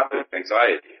lot of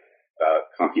anxiety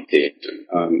about computation.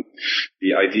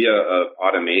 The idea of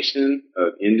automation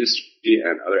of industry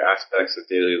and other aspects of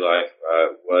daily life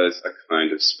was a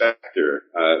kind of specter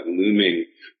looming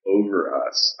over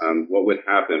us. What would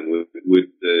happen? Would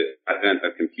the advent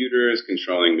of computers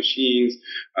controlling machines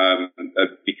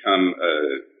become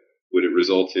would it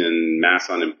result in mass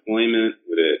unemployment?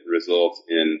 Would it result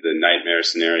in the nightmare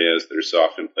scenarios that are so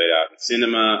often played out in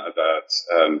cinema about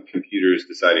computers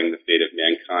deciding the fate of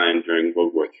mankind during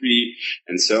World War III,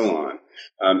 and so on?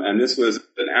 And this was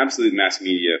an absolute mass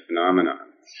media phenomenon.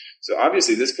 So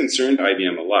obviously this concerned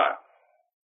IBM a lot.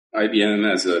 IBM,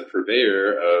 as a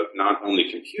purveyor of not only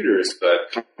computers,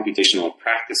 but computational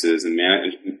practices and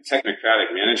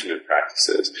technocratic management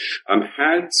practices,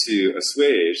 had to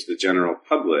assuage the general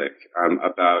public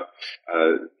about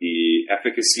the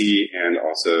efficacy and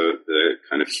also the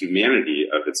kind of humanity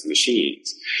of its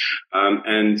machines.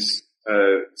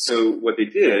 So what they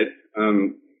did,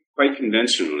 quite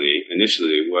conventionally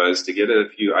initially, was to get a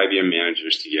few IBM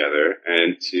managers together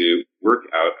and to work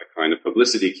out a kind of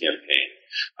publicity campaign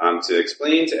to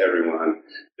explain to everyone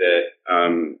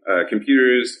that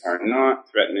computers are not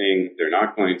threatening, they're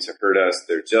not going to hurt us,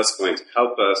 they're just going to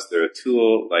help us, they're a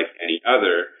tool like any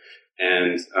other.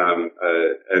 And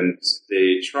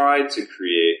they tried to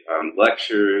create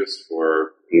lectures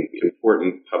for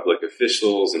important public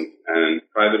officials and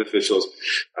private officials.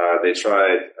 They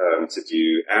tried to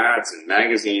do ads in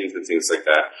magazines and things like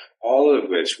that, all of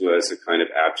which was a kind of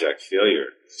abject failure.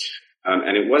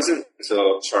 And it wasn't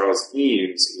until Charles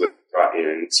Eames was brought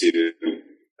in to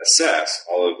assess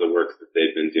all of the work that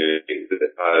they'd been doing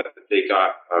that they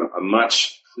got a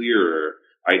much clearer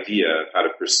idea of how to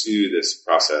pursue this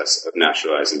process of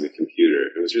naturalizing the computer.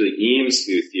 It was really Eames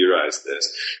who theorized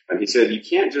this. And he said, you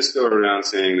can't just go around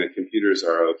saying that computers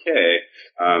are okay,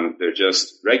 they're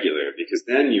just regular, because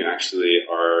then you actually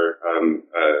are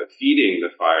feeding the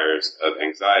fires of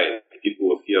anxiety. People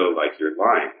will feel like you're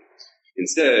lying.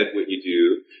 Instead, what you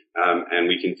do, and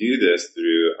we can do this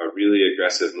through a really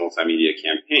aggressive multimedia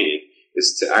campaign,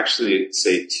 is to actually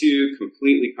say two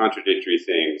completely contradictory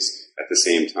things at the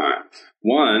same time.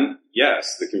 One,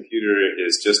 yes, the computer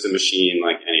is just a machine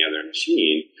like any other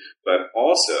machine, but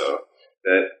also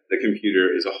that the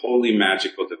computer is a wholly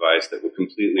magical device that will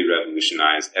completely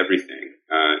revolutionize everything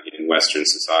in Western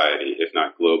society, if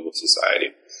not global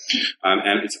society.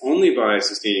 And it's only by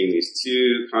sustaining these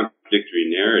two contradictory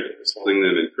narratives, holding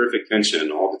them in perfect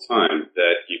tension all the time,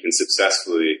 that you can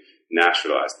successfully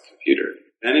naturalize the computer.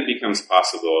 Then it becomes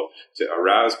possible to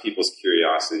arouse people's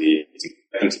curiosity, to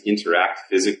get them to interact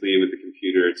physically with the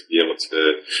computer, to be able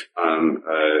to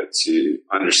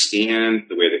understand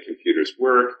the way that computers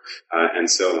work, and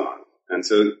so on. And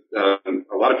so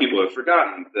a lot of people have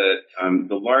forgotten that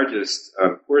the largest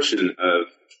portion of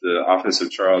the Office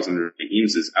of Charles and Marie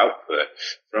Eames's output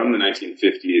from the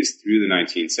 1950s through the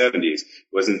 1970s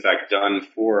was in fact done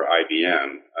for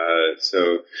IBM.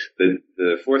 So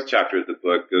the fourth chapter of the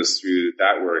book goes through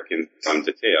that work in some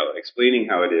detail, explaining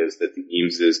how it is that the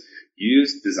Eameses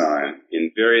used design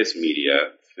in various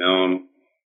media, film,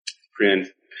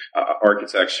 print,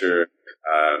 architecture,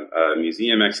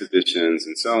 museum exhibitions,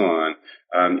 and so on,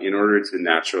 in order to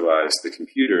naturalize the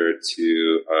computer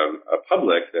to a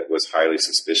public that was highly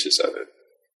suspicious of it.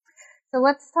 So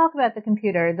let's talk about the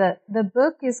computer. The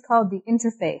book is called The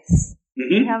Interface.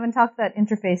 We haven't talked about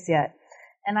interface yet.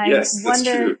 And I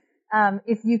wonder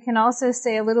if you can also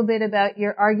say a little bit about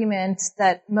your argument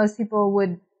that most people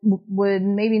would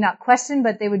maybe not question,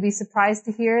 but they would be surprised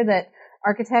to hear that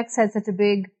architects had such a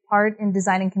big part in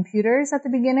designing computers at the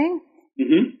beginning.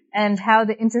 And how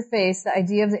the interface, the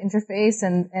idea of the interface,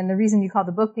 and the reason you call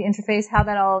the book The Interface, how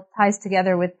that all ties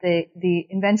together with the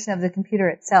invention of the computer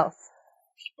itself.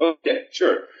 Okay,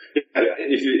 sure. If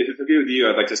it's okay with you,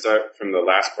 I'd like to start from the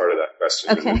last part of that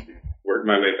question. Okay. And work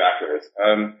my way backwards.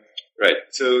 Right.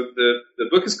 So the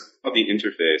book is called The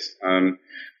Interface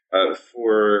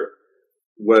for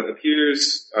what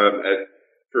appears at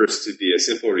first to be a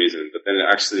simple reason, but then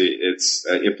actually its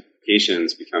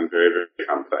implications become very, very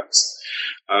complex.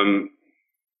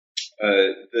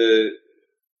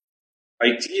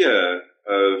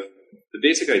 The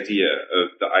basic idea of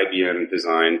the IBM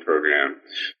design program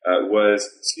was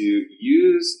to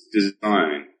use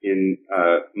design in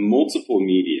multiple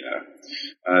media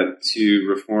to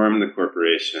reform the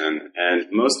corporation and,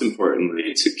 most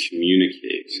importantly, to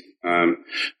communicate.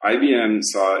 IBM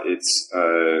saw its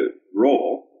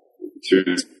role through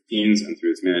its teams and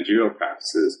through its managerial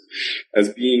practices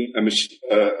as being a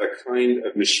kind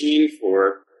of machine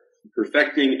for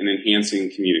perfecting and enhancing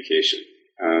communication,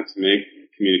 to make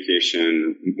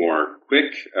communication more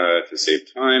quick, to save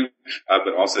time,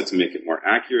 but also to make it more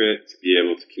accurate, to be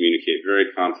able to communicate very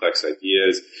complex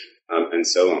ideas, and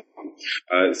so on.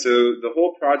 So the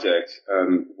whole project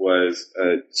was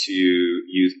to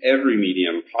use every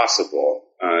medium possible,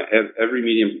 every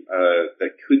medium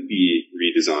that could be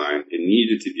redesigned. It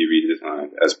needed to be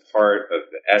redesigned as part of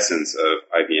the essence of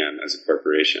IBM as a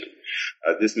corporation.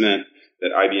 This meant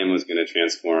that IBM was going to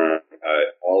transform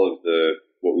all of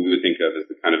what we would think of as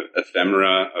the kind of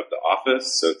ephemera of the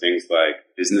office, so things like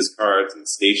business cards and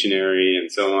stationery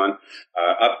and so on,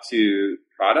 up to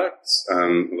products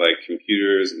like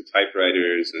computers and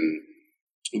typewriters and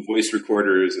voice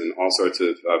recorders and all sorts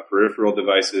of peripheral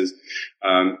devices,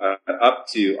 up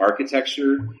to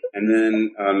architecture, and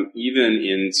then even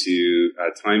into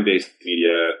time-based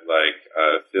media like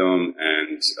film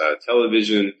and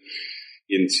television,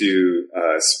 into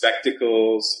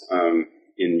spectacles,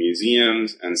 in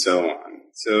museums, and so on.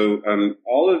 So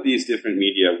all of these different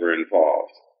media were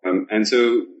involved. And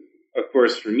so, of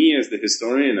course, for me as the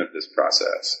historian of this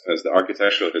process, as the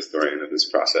architectural historian of this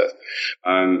process,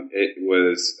 it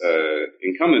was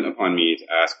incumbent upon me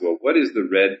to ask, well, what is the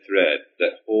red thread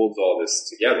that holds all this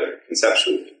together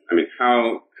conceptually? I mean,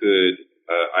 how could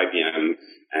IBM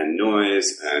and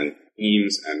Noyes and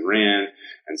Eames and Rand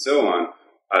and so on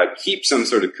keep some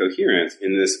sort of coherence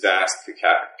in this vast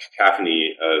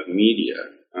cacophony of media?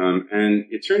 And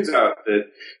it turns out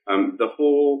that the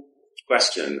whole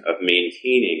question of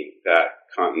maintaining that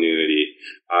continuity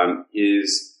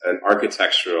is an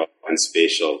architectural and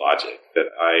spatial logic that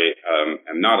I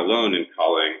am not alone in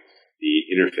calling the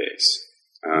interface.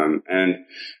 And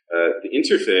the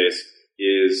interface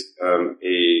is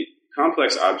a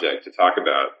complex object to talk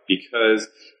about because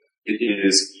it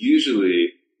is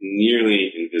usually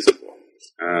nearly invisible.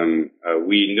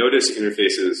 We notice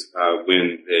interfaces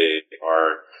when they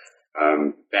are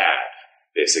bad,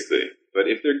 basically. But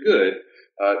if they're good,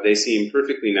 they seem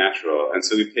perfectly natural, and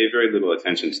so we pay very little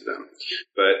attention to them.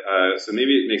 But so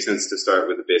maybe it makes sense to start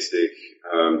with a basic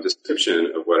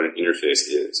description of what an interface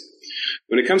is.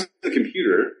 When it comes to the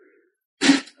computer,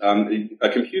 a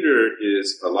computer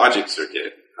is a logic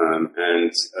circuit,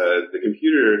 and the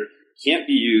computer can't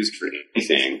be used for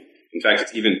anything. In fact,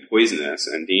 it's even poisonous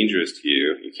and dangerous to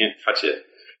you. You can't touch it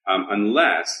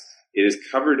unless it is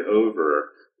covered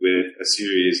over with a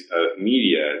series of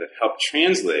media that help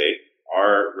translate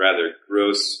our rather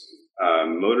gross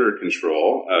motor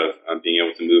control of being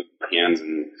able to move our hands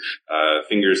and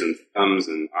fingers and thumbs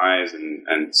and eyes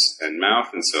and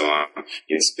mouth and so on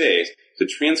in space, to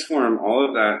transform all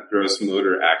of that gross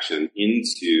motor action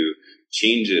into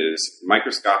changes,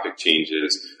 microscopic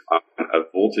changes of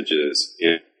voltages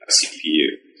in a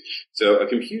CPU. So a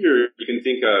computer you can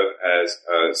think of as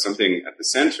something at the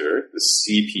center, the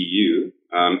CPU,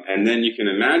 and then you can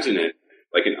imagine it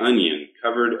like an onion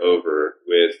covered over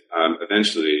with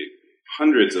eventually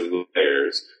hundreds of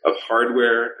layers of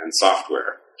hardware and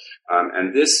software.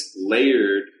 And this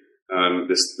layered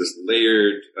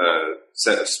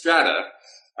set of strata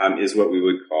is what we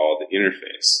would call the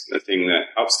interface, the thing that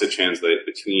helps to translate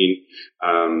between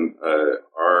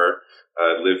our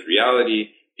lived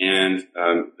reality and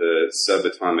the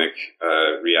subatomic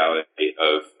reality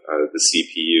of the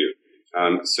CPU.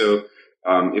 So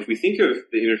if we think of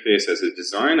the interface as a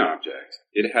design object,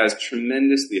 it has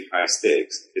tremendously high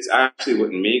stakes. It's actually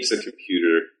what makes a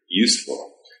computer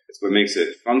useful. It's what makes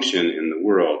it function in the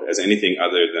world as anything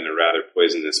other than a rather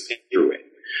poisonous paperweight.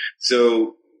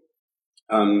 So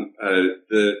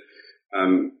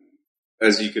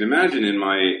as you can imagine in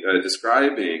my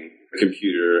describing a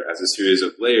computer as a series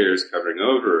of layers covering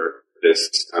over this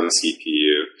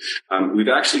CPU, we've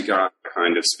actually got a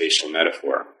kind of spatial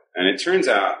metaphor. And it turns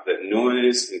out that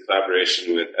Noyes, in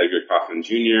collaboration with Edgar Kaufman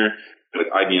Jr., with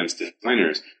IBM's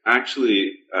designers,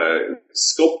 actually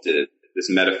sculpted this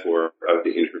metaphor of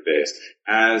the interface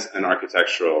as an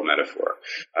architectural metaphor.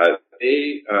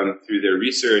 They, through their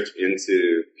research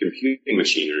into computing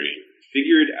machinery,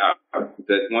 figured out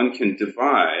that one can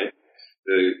divide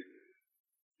the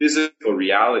physical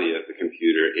reality of the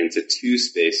computer into two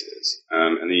spaces,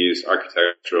 and they use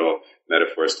architectural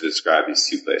metaphors to describe these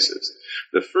two places.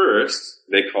 The first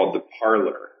they called the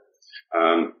parlor,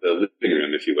 the living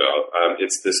room, if you will.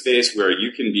 It's the space where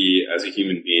you can be, as a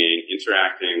human being,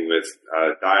 interacting with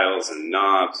dials and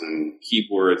knobs and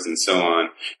keyboards and so on,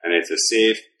 and it's a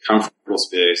safe, comfortable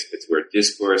space. It's where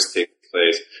discourse takes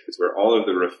place. It's where all of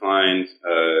the refined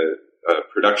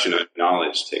production of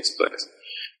knowledge takes place.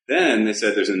 Then they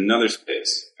said there's another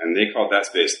space, and they called that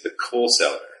space the coal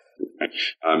cellar.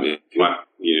 If you want,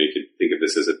 you could think of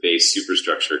this as a base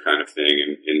superstructure kind of thing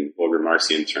in vulgar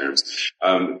Marxian terms.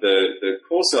 The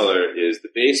coal cellar is the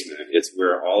basement. It's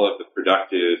where all of the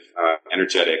productive,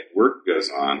 energetic work goes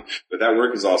on, but that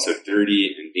work is also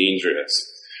dirty and dangerous.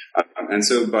 And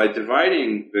so by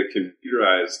dividing the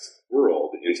computerized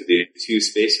world into these two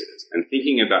spaces and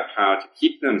thinking about how to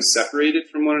keep them separated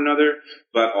from one another,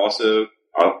 but also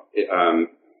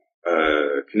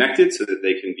connected so that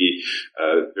they can be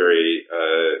very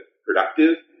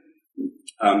productive,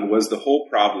 was the whole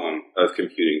problem of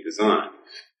computing design.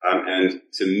 And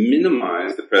to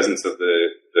minimize the presence of the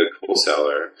coal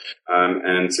cellar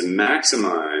and to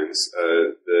maximize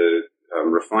the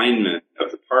refinement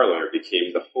of the parlor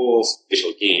became the whole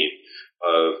spatial game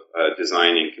of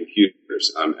designing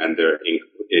computers and their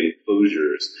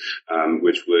enclosures,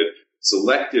 which would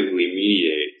selectively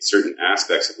mediate certain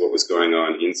aspects of what was going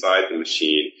on inside the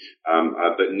machine,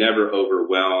 but never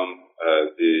overwhelm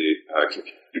the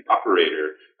computer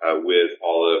operator with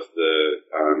all of the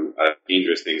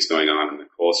dangerous things going on in the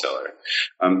coal cellar.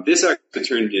 This actually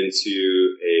turned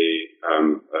into a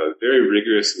very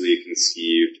rigorously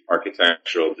conceived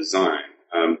architectural design,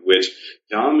 which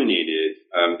dominated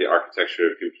the architecture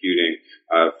of computing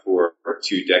for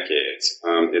 2 decades.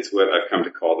 It's what I've come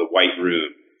to call the white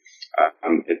room.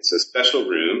 It's a special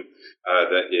room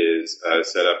that is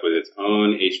set up with its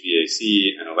own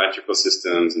HVAC and electrical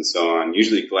systems and so on,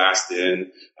 usually glassed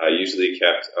in, usually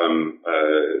kept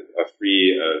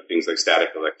free of things like static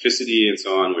electricity and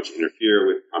so on, which interfere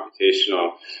with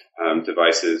computational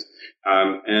devices,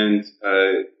 and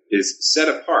is set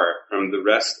apart from the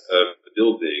rest of the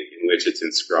building in which it's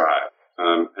inscribed.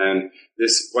 And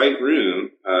this white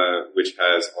room, which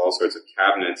has all sorts of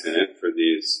cabinets in it for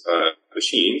these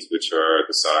machines, which are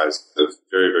the size of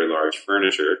very, very large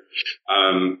furniture,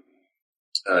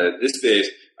 this space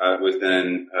was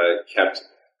then kept,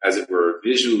 as it were,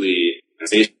 visually and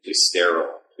spatially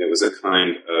sterile. It was a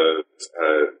kind of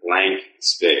blank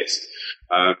space.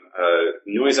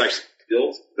 Noyes actually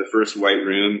built the first white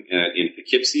room in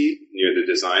Poughkeepsie near the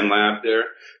design lab there,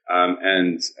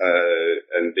 and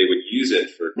they would use it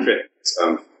for critics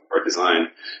or design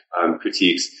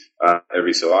critiques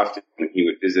every so often. He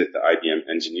would visit the IBM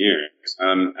engineers,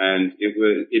 and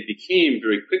it became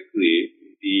very quickly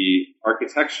the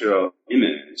architectural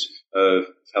image of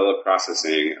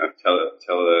teleprocessing, of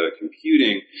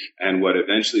telecomputing, and what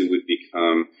eventually would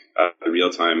become the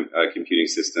real-time computing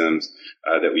systems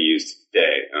that we use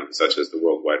today, such as the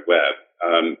World Wide Web.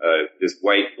 This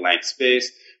white blank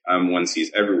space one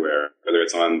sees everywhere, whether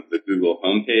it's on the Google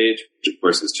homepage, which of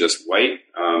course is just white,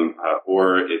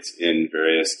 or it's in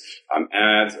various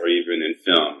ads, or even in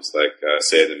films like,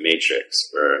 say, The Matrix,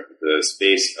 where the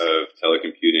space of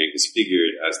telecomputing is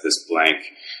figured as this blank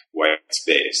white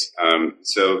space.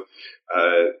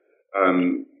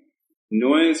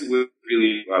 Noyes was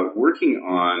really working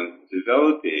on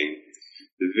developing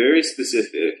the very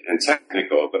specific and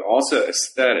technical, but also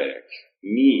aesthetic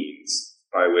means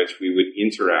by which we would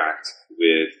interact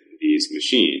with these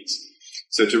machines.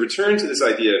 So to return to this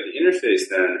idea of the interface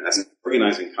then as an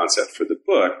organizing concept for the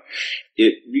book,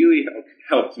 it really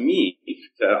helped me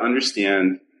to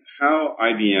understand how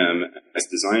IBM as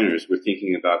designers were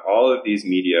thinking about all of these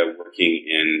media working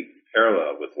in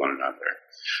parallel with one another.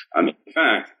 In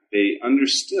fact, they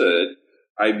understood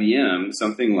IBM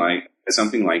something like a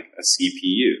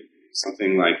CPU,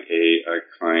 something like a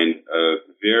kind of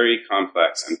very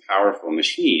complex and powerful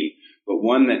machine, but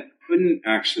one that couldn't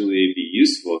actually be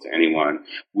useful to anyone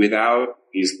without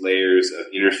these layers of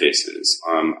interfaces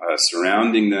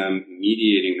surrounding them,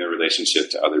 mediating their relationship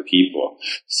to other people.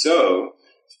 So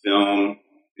film,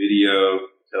 video,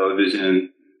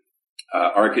 television,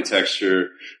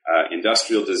 architecture,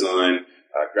 industrial design,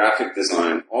 graphic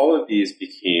design, all of these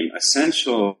became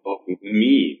essential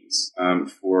means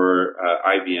for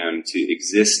IBM to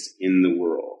exist in the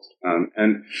world.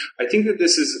 And I think that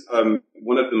this is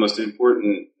one of the most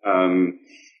important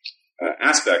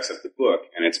aspects of the book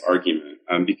and its argument,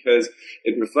 because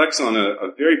it reflects on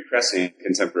a very pressing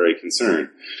contemporary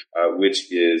concern,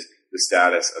 which is the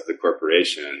status of the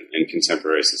corporation in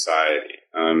contemporary society.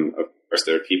 Of course,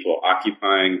 there are people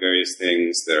occupying various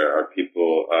things. There are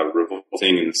people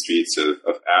revolting in the streets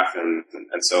of Athens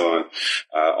and so on,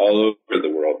 all over the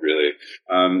world, really,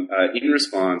 in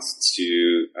response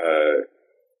to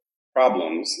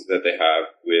problems that they have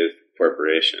with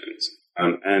corporations.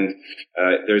 And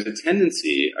there's a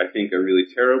tendency, I think a really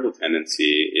terrible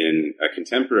tendency in a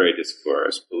contemporary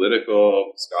discourse,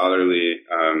 political, scholarly,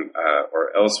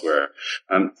 or elsewhere,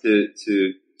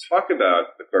 to talk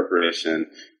about the corporation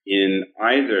in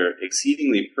either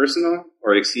exceedingly personal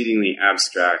or exceedingly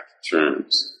abstract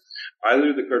terms.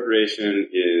 Either the corporation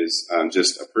is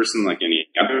just a person like any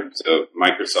other, so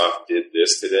Microsoft did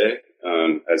this today,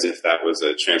 as if that was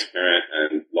a transparent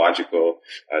and logical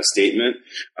statement,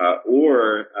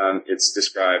 or it's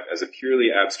described as a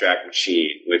purely abstract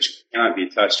machine, which cannot be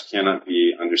touched, cannot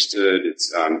be understood,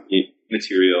 it's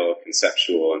immaterial,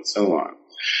 conceptual, and so on.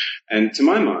 And to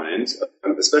my mind,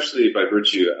 especially by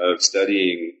virtue of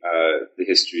studying the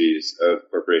histories of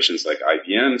corporations like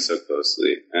IBM so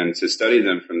closely, and to study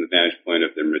them from the vantage point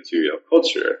of their material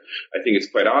culture, I think it's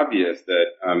quite obvious that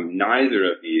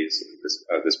neither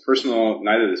this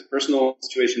personal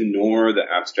situation nor the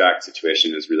abstract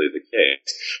situation is really the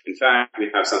case. In fact, we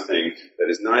have something that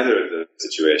is neither of the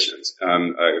situations.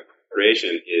 A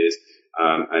corporation is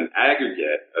an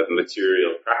aggregate of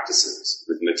material practices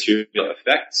with material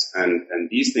effects, and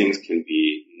these things can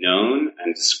be known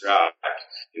and described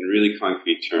in really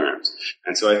concrete terms.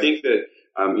 And so I think that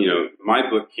my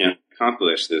book can't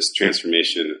accomplish this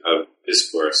transformation of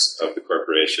discourse of the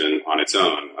corporation on its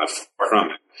own, far from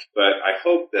it. But I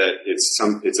hope that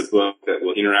it's a book that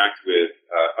will interact with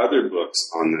other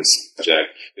books on this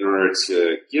subject in order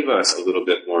to give us a little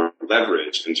bit more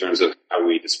leverage in terms of how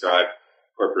we describe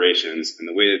corporations and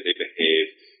the way that they behave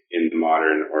in the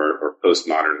modern or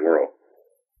postmodern world.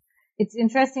 It's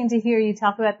interesting to hear you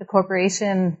talk about the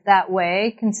corporation that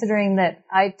way, considering that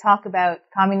I talk about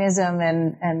communism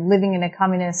and living in a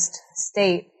communist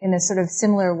state in a sort of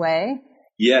similar way.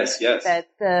 Yes. That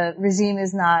the regime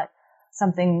is not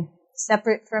something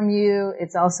separate from you.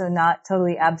 It's also not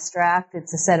totally abstract.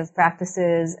 It's a set of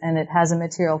practices, and it has a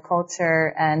material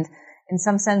culture. And in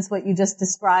some sense, what you just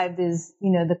described is,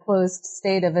 the closed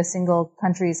state of a single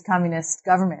country's communist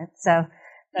government. So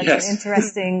that's an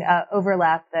interesting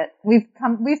overlap that we've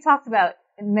talked about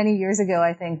many years ago,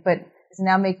 I think, but it's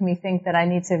now making me think that I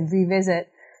need to revisit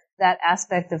that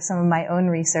aspect of some of my own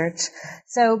research.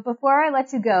 So before I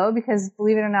let you go, because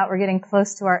believe it or not, we're getting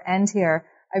close to our end here,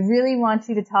 I really want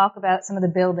you to talk about some of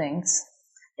the buildings.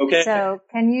 Okay. So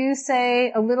can you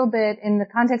say a little bit in the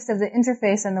context of the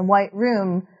interface and the white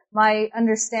room? My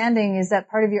understanding is that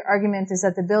part of your argument is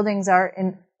that the buildings are,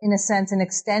 in a sense, an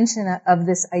extension of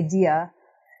this idea,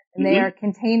 and they are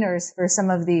containers for some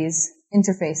of these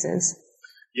interfaces.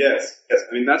 Yes.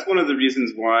 I mean, that's one of the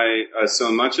reasons why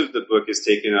so much of the book is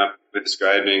taken up with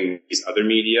describing these other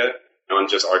media, not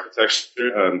just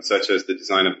architecture, such as the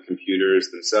design of computers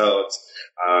themselves,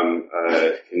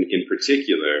 in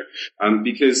particular,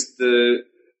 because the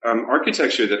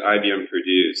architecture that IBM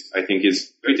produced, I think,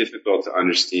 is very difficult to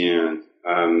understand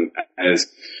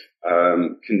as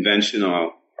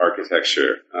conventional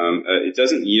architecture. It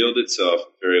doesn't yield itself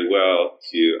very well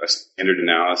to a standard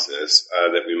analysis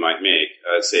that we might make,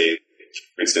 say,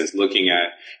 for instance, looking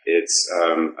at its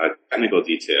technical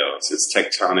details, its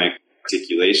tectonic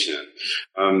articulation.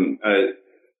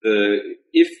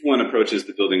 If one approaches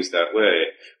the buildings that way,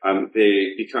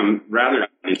 they become rather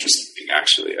interesting,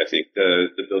 actually. I think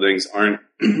the buildings aren't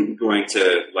going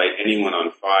to light anyone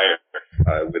on fire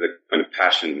with a kind of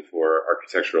passion for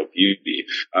architectural beauty.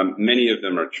 Many of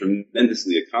them are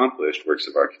tremendously accomplished works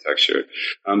of architecture,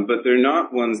 but they're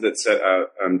not ones that set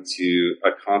out to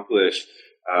accomplish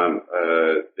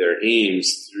their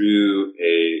aims through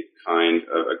a kind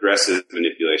of aggressive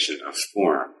manipulation of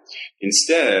form.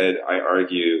 Instead, I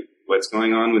argue what's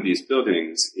going on with these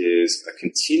buildings is a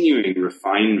continuing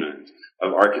refinement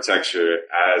of architecture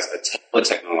as a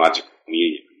technological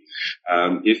medium.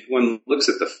 If one looks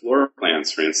at the floor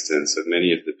plans, for instance, of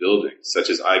many of the buildings,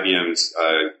 such as IBM's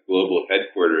global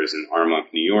headquarters in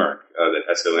Armonk, New York,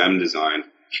 that SOM designed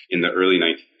in the early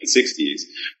 1960s,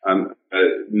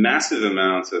 massive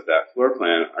amounts of that floor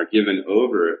plan are given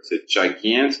over to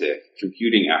gigantic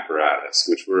computing apparatus,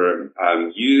 which were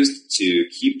used to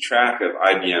keep track of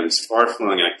IBM's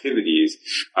far-flung activities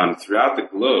throughout the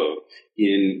globe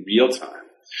in real time.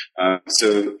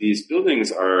 So these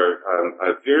buildings are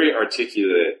a very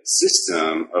articulate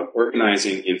system of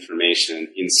organizing information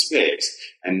in space,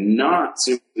 and not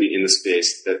simply in the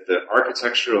space that the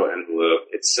architectural envelope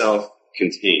itself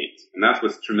contains. And that's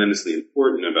what's tremendously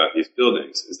important about these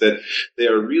buildings, is that they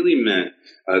are really meant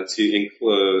to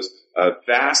enclose a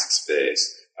vast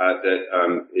space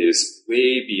that is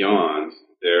way beyond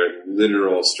their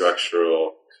literal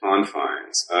structural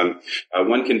confines.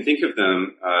 One can think of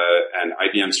them, and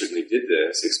IBM certainly did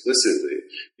this explicitly,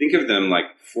 think of them like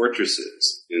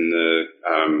fortresses in the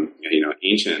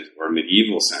ancient or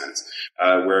medieval sense,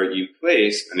 where you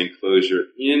place an enclosure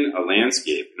in a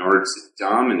landscape in order to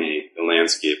dominate the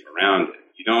landscape around it.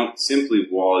 You don't simply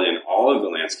wall in all of the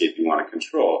landscape you want to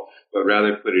control, but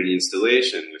rather put an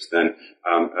installation which then,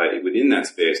 within that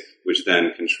space, which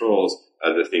then controls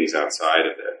the things outside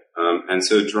of it. And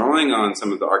so drawing on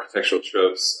some of the architectural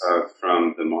tropes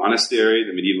from the monastery,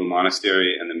 the medieval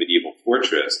monastery, and the medieval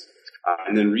fortress,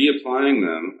 and then reapplying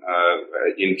them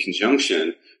in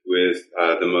conjunction with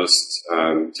the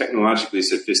most technologically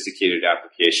sophisticated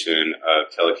application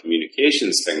of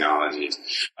telecommunications technologies,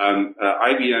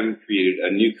 IBM created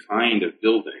a new kind of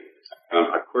building,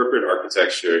 a corporate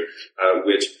architecture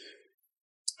which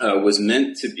was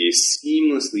meant to be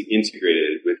seamlessly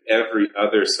integrated with every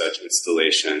other such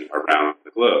installation around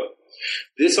the globe.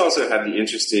 This also had the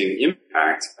interesting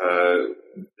impact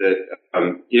that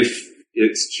if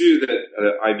it's true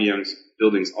that IBM's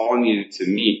buildings all needed to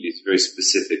meet these very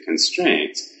specific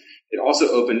constraints, it also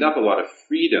opened up a lot of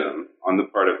freedom on the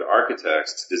part of the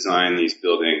architects to design these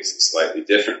buildings slightly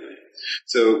differently.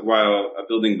 So while a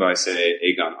building by, say,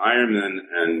 Egon Eiermann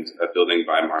and a building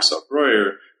by Marcel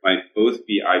Breuer might both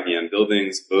be IBM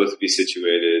buildings, both be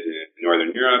situated in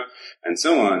Northern Europe, and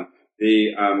so on,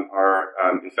 they are,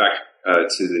 in fact,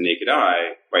 to the naked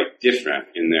eye, quite different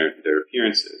in their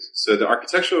appearances. So the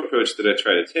architectural approach that I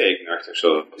try to take, an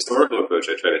architectural historical approach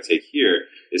I try to take here,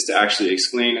 is to actually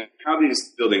explain how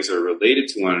these buildings are related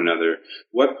to one another,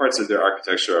 what parts of their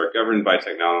architecture are governed by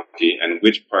technology, and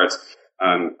which parts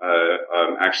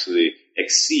actually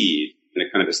exceed, in a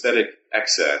kind of aesthetic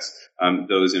excess,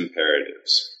 those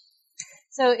imperatives.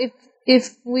 So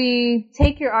if we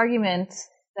take your argument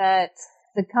that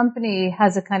the company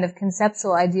has a kind of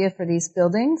conceptual idea for these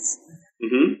buildings,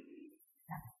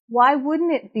 why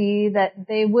wouldn't it be that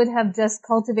they would have just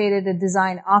cultivated a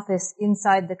design office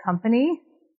inside the company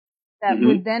that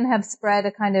would then have spread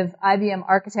a kind of IBM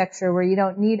architecture where you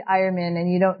don't need Eiermann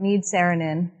and you don't need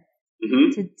Saarinen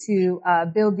to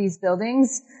build these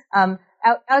buildings?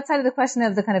 Outside of the question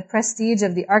of the kind of prestige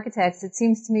of the architects, it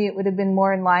seems to me it would have been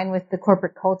more in line with the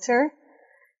corporate culture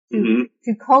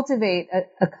to cultivate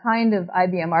a kind of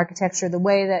IBM architecture the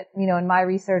way that, in my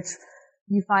research,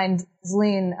 you find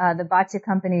Zlin, the Batya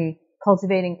company,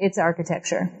 cultivating its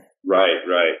architecture. Right.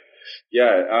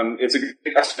 Yeah, it's a good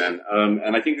question,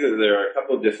 and I think that there are a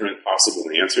couple of different possible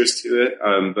answers to it.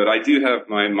 But I do have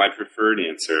my preferred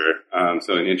answer.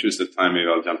 So, in interest of time, maybe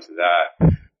I'll jump to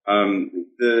that.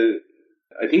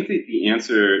 I think that the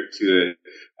answer to it,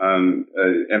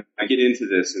 and I get into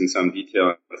this in some detail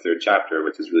in the third chapter,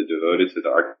 which is really devoted to the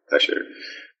architecture.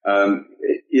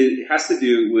 It has to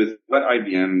do with what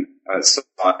IBM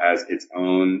saw as its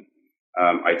own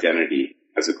identity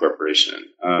as a corporation.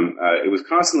 It was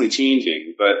constantly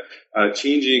changing, but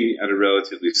changing at a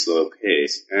relatively slow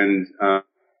pace. And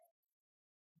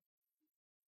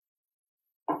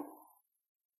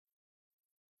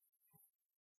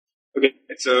okay,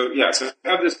 so I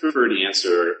have this preferred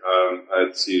answer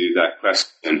to that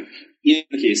question. In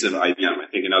the case of IBM, I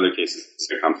think in other cases it's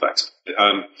very complex.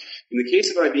 In the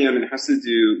case of IBM, it has to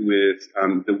do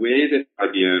with the way that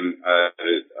IBM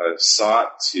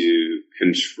sought to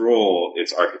control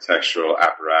its architectural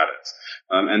apparatus.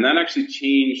 And that actually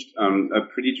changed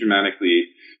pretty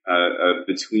dramatically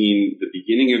between the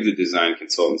beginning of the design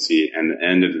consultancy and the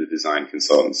end of the design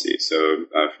consultancy. So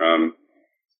from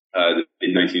the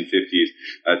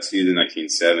mid-1950s to the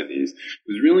 1970s. It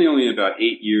was really only about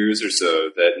 8 years or so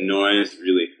that Noyes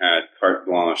really had carte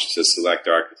blanche to select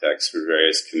architects for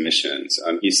various commissions.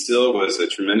 He still was a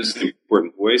tremendously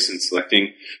important voice in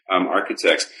selecting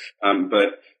architects,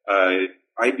 but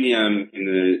IBM in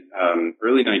the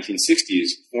early 1960s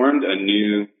formed a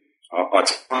new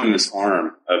autonomous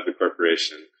arm of the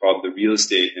corporation called the Real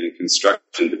Estate and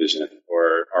Construction Division,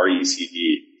 or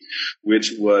RECD,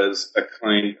 which was a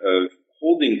kind of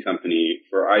holding company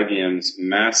for IBM's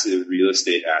massive real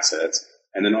estate assets,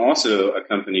 and then also a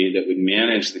company that would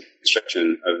manage the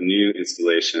construction of new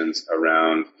installations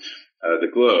around the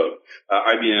globe.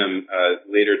 IBM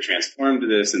later transformed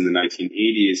this in the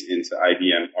 1980s into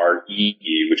IBM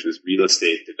REE, which was Real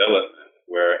Estate Development,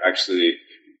 where actually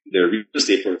their real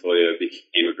estate portfolio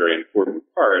became a very important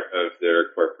part of their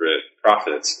corporate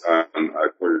profits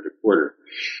quarter to quarter.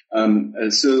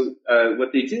 So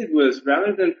what they did was,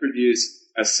 rather than produce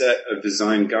a set of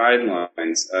design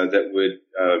guidelines that would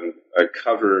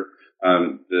cover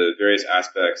the various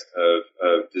aspects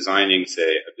of designing,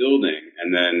 say, a building,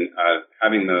 and then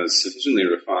having those sufficiently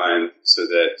refined so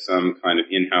that some kind of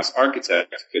in-house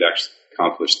architect could actually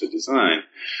accomplish the design,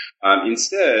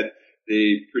 instead,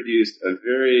 they produced a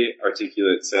very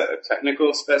articulate set of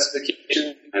technical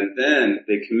specifications, and then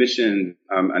they commissioned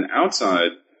an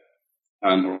outside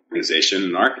organization,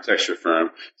 an architecture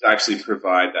firm, to actually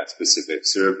provide that specific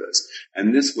service.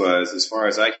 And this was, as far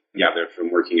as I can gather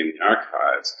from working in the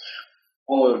archives,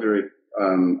 all a very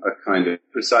a kind of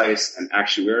precise and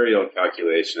actuarial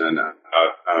calculation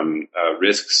of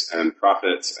risks and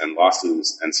profits and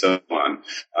losses and so on.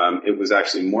 It was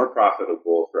actually more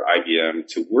profitable for IBM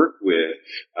to work with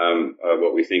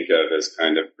what we think of as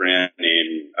kind of brand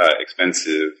name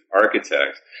expensive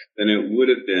architects than it would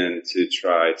have been to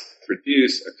try to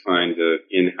produce a kind of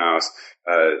in-house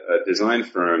design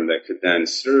firm that could then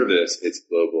service its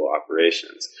global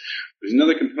operations. There's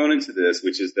another component to this,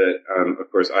 which is that,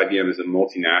 of course, IBM is a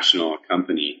multinational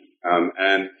company.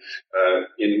 And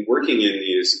in working in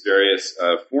these various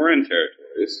foreign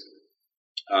territories,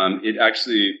 it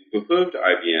actually behooved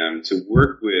IBM to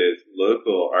work with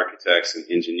local architects and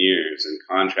engineers and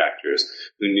contractors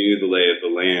who knew the lay of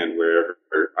the land wherever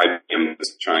IBM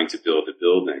was trying to build a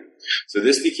building. So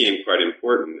this became quite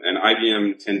important, and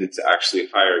IBM tended to actually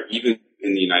hire, even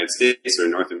in the United States or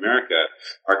North America,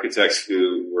 architects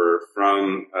who were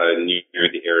from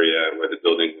near the area where the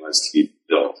building was to be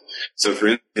built. So, for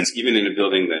instance, even in a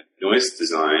building that Noyes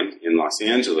designed in Los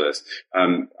Angeles,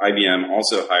 IBM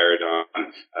also hired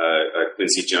on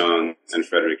Quincy Jones and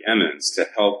Frederick Emmons to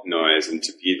help Noyes and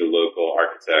to be the local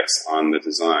architects on the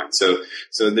design.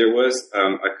 So there was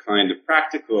a kind of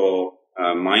practical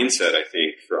mindset, I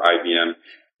think, for IBM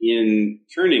in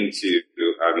turning to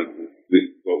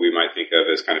what we might think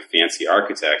of as kind of fancy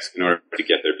architects in order to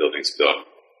get their buildings built.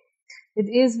 It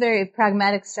is very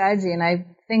pragmatic strategy, and I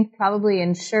think probably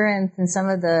insurance and some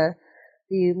of the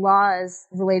laws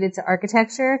related to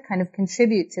architecture kind of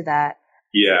contribute to that.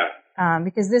 Yeah.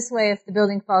 Because this way, if the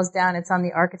building falls down, it's on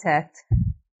the architect.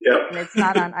 Yep. And it's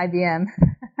not on IBM.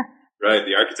 Right,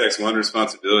 the architect's one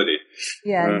responsibility.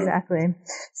 Yeah, exactly.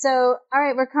 So, all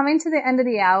right, we're coming to the end of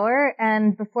the hour,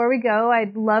 and before we go,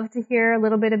 I'd love to hear a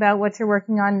little bit about what you're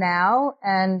working on now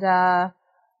and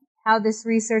how this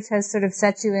research has sort of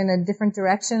set you in a different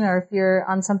direction, or if you're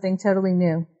on something totally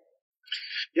new.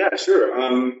 Yeah, sure.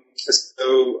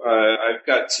 So I've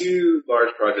got two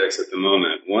large projects at the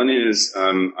moment. One is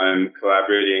I'm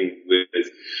collaborating with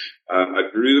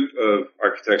a group of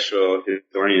architectural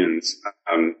historians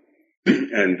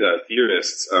and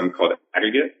theorists called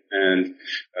Aggregate. And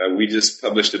we just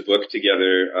published a book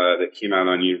together that came out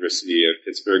on University of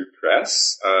Pittsburgh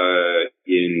Press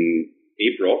in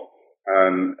April,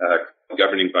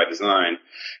 Governing by Design.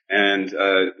 And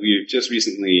we've just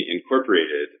recently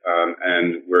incorporated,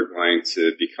 and we're going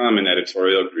to become an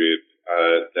editorial group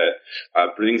that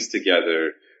brings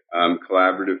together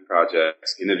collaborative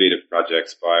projects, innovative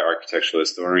projects by architectural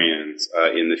historians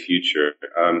in the future.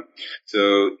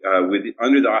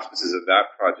 Under the auspices of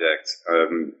that project,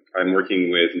 I'm working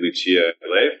with Lucia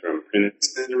Ley from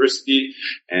Princeton University,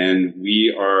 and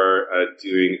we are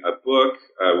doing a book,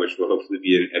 which will hopefully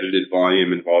be an edited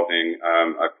volume involving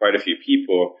quite a few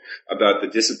people, about the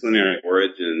disciplinary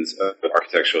origins of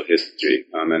architectural history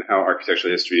and how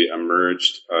architectural history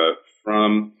emerged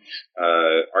from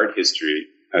art history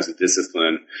as a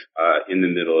discipline in the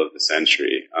middle of the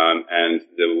century, and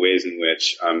the ways in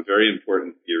which very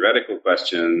important theoretical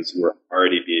questions were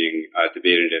already being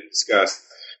debated and discussed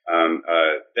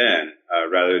then,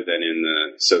 rather than in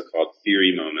the so-called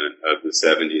theory moment of the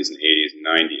 70s and 80s and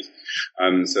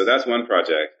 90s. So that's one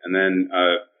project. And then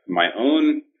my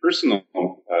own personal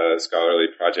scholarly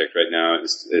project right now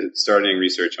is starting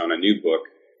research on a new book,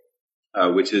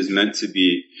 which is meant to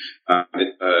be a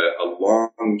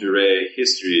longue durée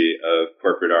history of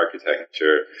corporate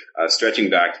architecture, stretching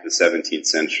back to the 17th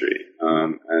century,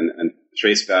 and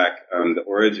trace back the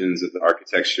origins of the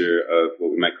architecture of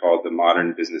what we might call the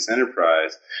modern business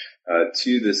enterprise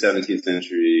to the 17th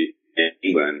century in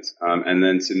England, and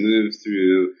then to move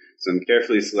through some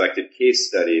carefully selected case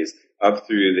studies up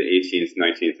through the 18th,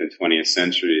 19th, and 20th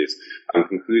centuries,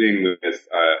 concluding with,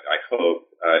 I hope,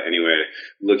 anyway,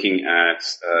 looking at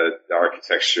the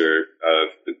architecture of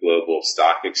the global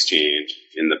stock exchange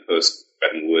in the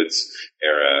post-Bretton Woods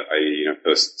era, i.e.,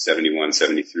 post-71,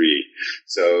 73.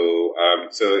 So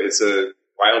it's a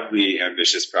wildly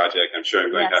ambitious project. I'm sure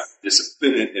I'm going to have to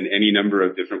discipline it in any number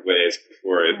of different ways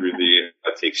before it really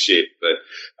takes shape. But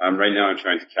right now I'm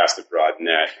trying to cast a broad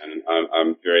net, and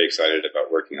I'm very excited about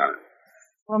working on it.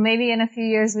 Well, maybe in a few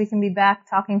years we can be back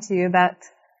talking to you about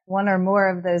one or more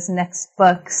of those next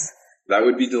books. That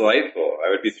would be delightful. I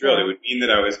would be thrilled. It would mean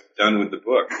that I was done with the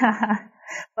book.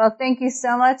 Well, thank you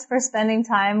so much for spending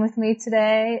time with me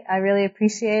today. I really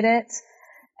appreciate it.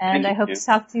 And I hope to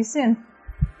talk to you soon.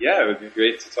 Yeah, it would be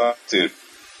great to talk soon.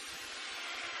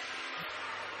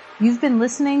 You've been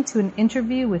listening to an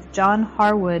interview with John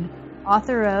Harwood,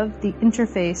 author of The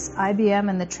Interface, IBM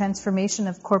and the Transformation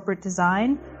of Corporate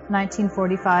Design,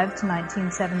 1945 to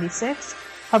 1976,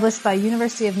 published by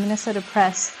University of Minnesota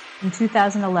Press in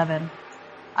 2011.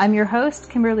 I'm your host,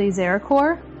 Kimberly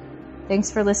Zarecor.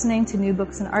 Thanks for listening to New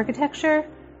Books in Architecture,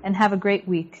 and have a great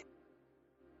week.